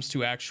when it comes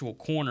to actual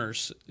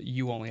corners,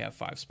 you only have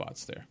 5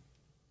 spots there.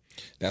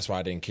 That's why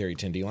I didn't carry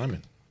 10 D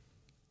linemen.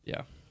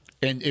 Yeah.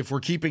 And if we're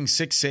keeping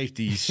 6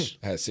 safeties...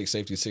 I had 6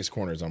 safeties, 6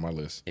 corners on my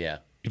list. Yeah.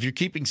 If you're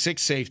keeping 6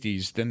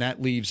 safeties, then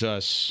that leaves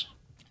us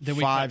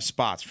 5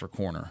 spots for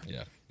corner.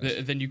 Yeah.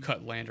 Then you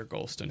cut Land or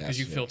Golston because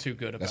you feel too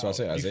good about. That's what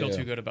I said. You feel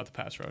too good about the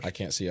pass rush. I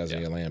can't see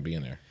Isaiah Land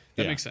being there.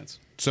 That makes sense.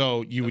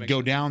 So you would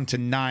go down to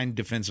 9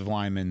 defensive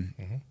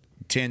linemen,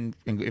 10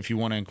 if you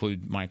want to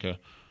include Micah,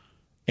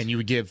 and you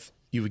would give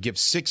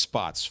 6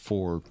 spots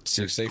for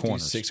 6 safeties,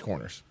 corners. 6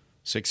 corners.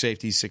 6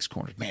 safeties, 6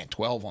 corners. Man,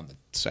 12 on the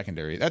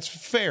secondary. That's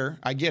fair.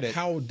 I get it.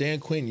 How Dan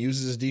Quinn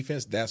uses his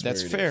defense, that's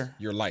fair. Is.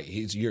 You're light.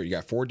 You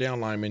got 4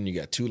 down linemen. You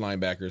got 2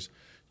 linebackers.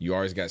 You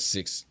always got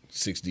 6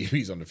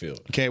 DBs on the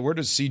field. Okay, where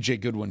does C.J.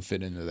 Goodwin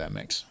fit into that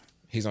mix?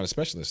 He's on the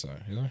specialist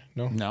side. Is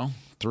he? No.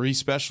 3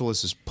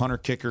 specialists is punter,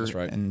 kicker,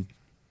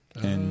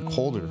 and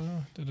holder.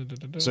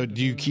 So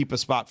do you keep a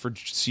spot for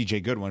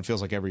C.J. Goodwin? It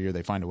feels like every year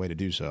they find a way to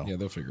do so. Yeah,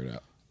 they'll figure it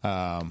out.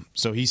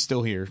 So he's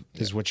still here,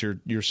 is what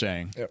you're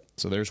saying. Yep.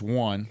 So there's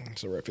 1.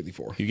 So we're at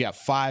 54. You got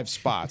 5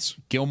 spots.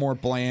 Gilmore,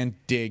 Bland,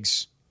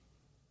 Diggs.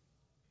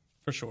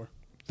 For sure.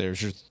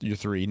 There's your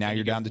 3. Now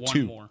you're down to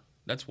 2. More.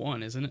 That's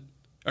 1, isn't it?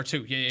 Or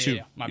 2. Yeah. 2.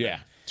 My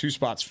bad. 2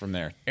 spots from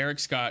there. Eric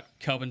Scott,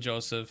 Kelvin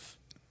Joseph,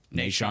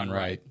 Nahshon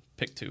Wright.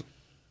 Pick 2.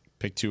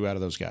 Pick 2 out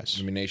of those guys.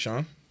 You mean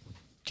Nahshon?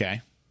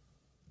 Okay.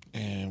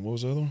 And what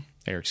was the other one?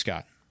 Eric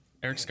Scott.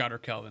 Eric Scott or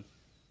Kelvin?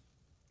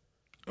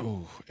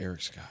 Oh,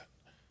 Eric Scott.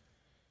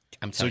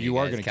 I'm so telling you you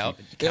are guys, going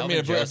to keep.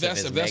 Calvin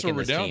Joseph if that's what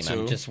we're down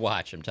to, just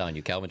watch. I'm telling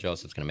you, Calvin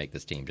Joseph's going to make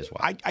this team. Just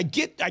watch. I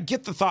get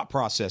the thought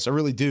process. I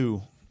really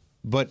do.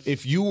 But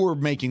if you were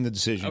making the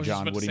decision,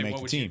 John, would he make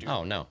the team?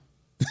 Oh no.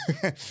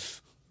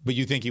 But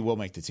you think he will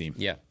make the team?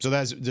 Yeah. So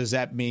does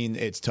that mean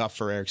it's tough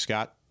for Eric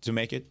Scott to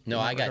make it? No,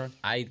 I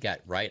got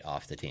right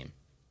off the team.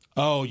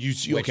 Oh,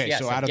 okay. Yes,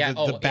 so out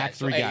of the back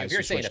three guys, if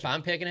you're saying if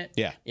I'm picking it,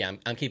 yeah,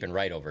 I'm keeping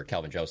Wright over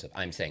Kelvin Joseph.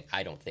 I'm saying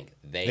I don't think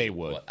they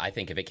would. I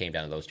think if it came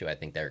down to those two, I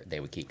think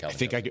they would keep Kelvin. I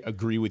think Joseph. I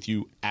agree with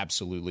you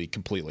absolutely,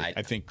 completely.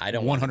 I think I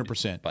don't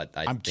 100%. But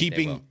I'm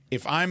keeping.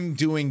 If I'm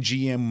doing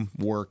GM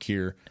work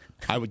here,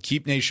 I would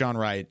keep Nahshon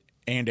Wright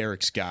and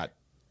Eric Scott,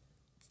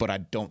 but I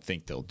don't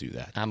think they'll do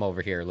that. I'm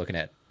over here looking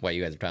at what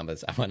you guys are talking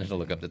about. I wanted to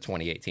look up the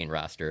 2018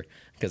 roster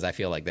because I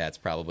feel like that's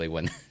probably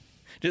when.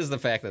 Just the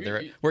fact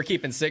that we're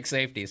keeping 6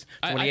 safeties.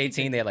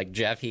 2018, they had like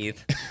Jeff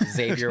Heath,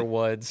 Xavier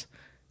Woods.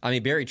 I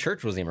mean, Barry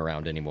Church wasn't even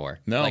around anymore.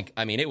 No.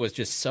 It was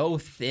just so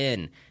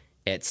thin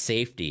at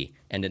safety.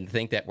 And to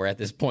think that we're at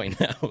this point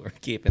now, we're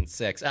keeping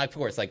 6. Of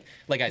course, like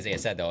Isaiah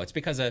said, though, it's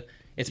because of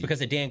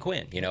Dan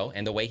Quinn,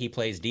 and the way he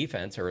plays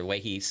defense or the way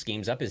he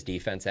schemes up his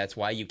defense. That's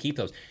why you keep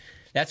those.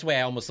 That's the way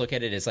I almost look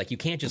at it. Is like you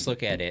can't just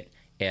look at it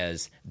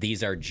as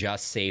these are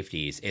just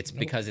safeties. It's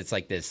because it's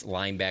like this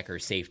linebacker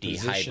safety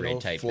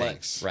hybrid type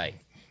flex. thing.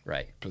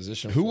 Right.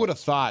 Position. Who would have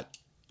thought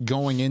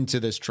going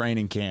into this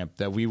training camp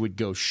that we would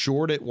go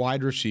short at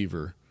wide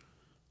receiver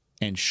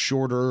and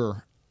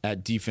shorter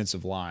at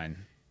defensive line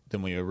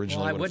than we originally would have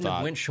thought? I wouldn't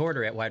have went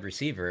shorter at wide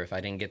receiver if I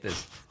didn't get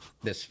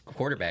this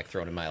quarterback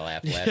thrown in my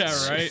lap.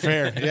 Yeah, right.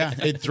 Fair. Yeah,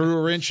 it threw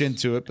a wrench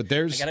into it, but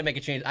I got to make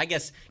a change. I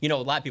guess a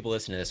lot of people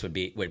listening to this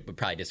would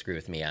probably disagree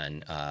with me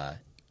on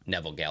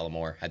Neville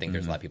Gallimore. I think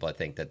there's a lot of people that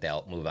think that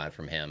they'll move on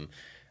from him.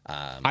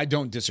 I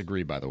don't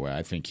disagree, by the way.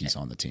 I think he's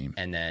on the team.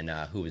 And then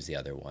who was the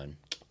other one?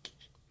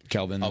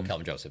 Kelvin. Oh,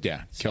 Kelvin Joseph.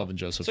 Yeah, Kelvin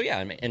Joseph. So, yeah,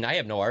 and I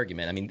have no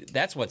argument. I mean,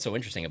 that's what's so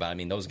interesting about it. I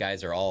mean, those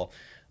guys are all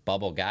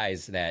bubble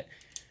guys that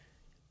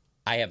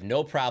I have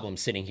no problem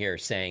sitting here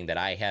saying that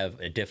I have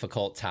a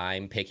difficult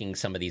time picking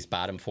some of these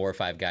bottom 4 or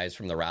 5 guys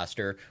from the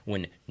roster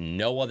when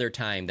no other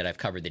time that I've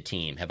covered the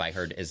team have I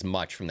heard as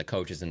much from the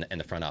coaches and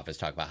the front office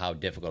talk about how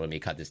difficult it will be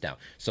to cut this down.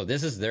 So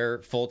this is their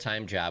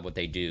full-time job, what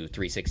they do,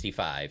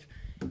 365,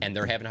 and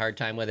they're having a hard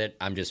time with it.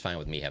 I'm just fine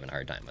with me having a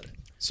hard time with it.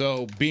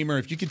 So, Beamer,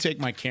 if you could take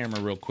my camera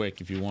real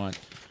quick if you want.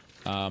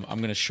 I'm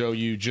going to show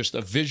you just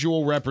a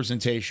visual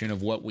representation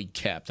of what we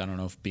kept. I don't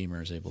know if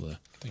Beamer is able to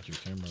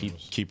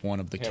keep one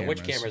of the cameras.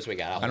 Which cameras we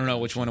got? I don't know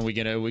which one are we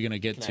going to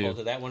get Can to. I hold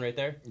to that one right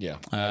there? Yeah.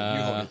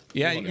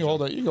 You can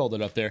hold it. You can hold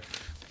it up there.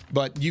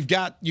 But you've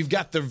got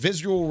the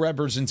visual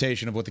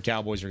representation of what the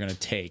Cowboys are going to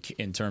take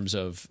in terms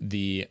of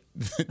the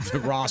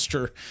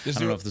roster. I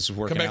don't know if this is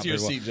working out very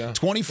well. Come back to your seat, John.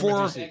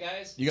 24.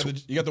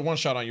 You got the one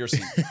shot on your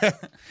seat.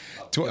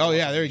 Oh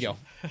yeah, there you go.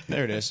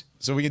 There it is.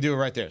 So we can do it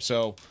right there.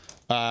 So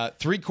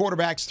 3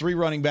 quarterbacks, 3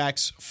 running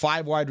backs,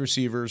 5 wide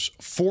receivers,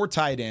 4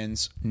 tight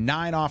ends,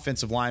 9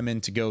 offensive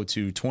linemen to go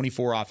to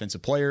 24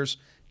 offensive players,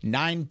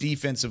 9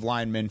 defensive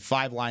linemen,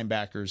 5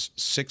 linebackers,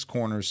 6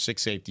 corners,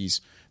 6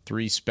 safeties,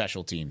 3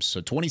 special teams.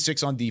 So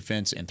 26 on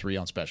defense and 3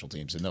 on special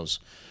teams. And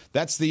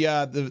that's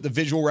the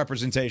visual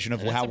repretation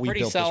of how we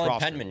built this roster. Pretty solid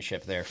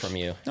penmanship there from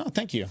you. No,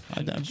 thank you.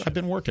 I've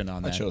been working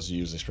on that. I chose to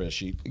use the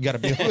spreadsheet. You got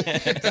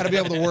to be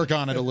able to work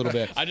on it a little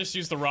bit. I just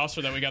used the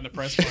roster that we got in the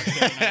press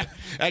box.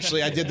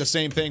 Actually, I did the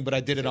same thing, but I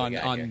did it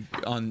on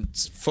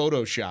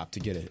Photoshop to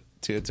get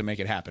it to make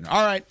it happen.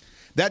 All right.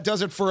 That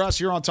does it for us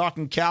here on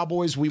Talking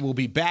Cowboys. We will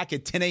be back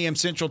at 10 a.m.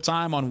 Central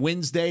Time on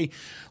Wednesday.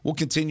 We'll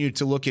continue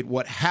to look at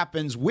what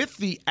happens with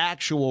the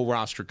actual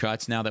roster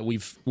cuts now that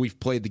we've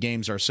played the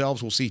games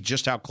ourselves. We'll see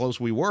just how close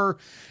we were,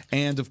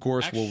 and, of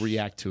course, we'll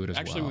react to it as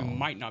well. Actually, we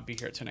might not be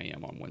here at 10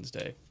 a.m. on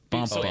Wednesday.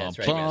 That's right.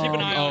 Keep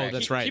an eye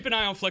on, keep an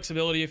eye on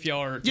flexibility if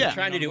y'all are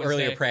trying to do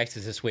earlier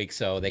practice this week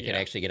so they can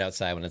actually get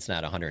outside when it's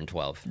not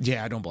 112.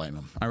 Yeah, I don't blame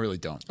them. I really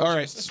don't. All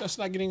right. That's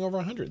not getting over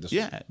 100 this week.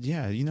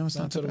 Yeah, it's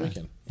not until the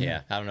weekend.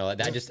 Yeah, I don't know.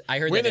 I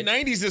heard we're in the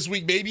 90s this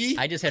week, baby.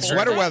 I just had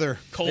sweater weather.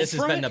 This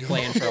has been the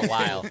plan for a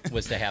while,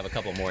 was to have a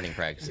couple morning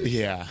practices.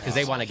 Yeah. Because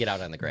they want to get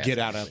out on the grass. Get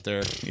out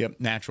there. Yep,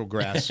 natural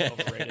grass.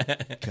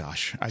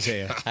 Gosh,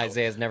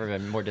 Isaiah's never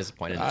been more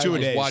disappointed. I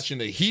was watching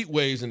the heat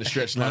waves in the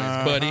stretch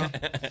lines, buddy.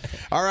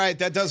 All right,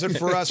 that does it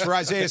for us. For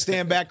Isaiah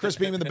Stanback, Chris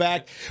Beam in the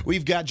back,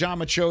 we've got John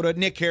Machota,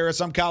 Nick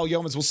Harris. I'm Kyle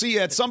Yeomans. We'll see you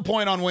at some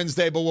point on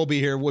Wednesday, but we'll be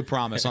here, we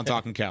promise, on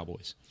Talking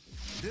Cowboys.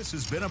 This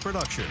has been a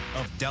production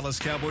of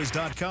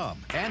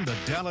DallasCowboys.com and the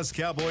Dallas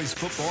Cowboys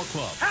Football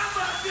Club.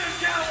 How about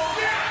this,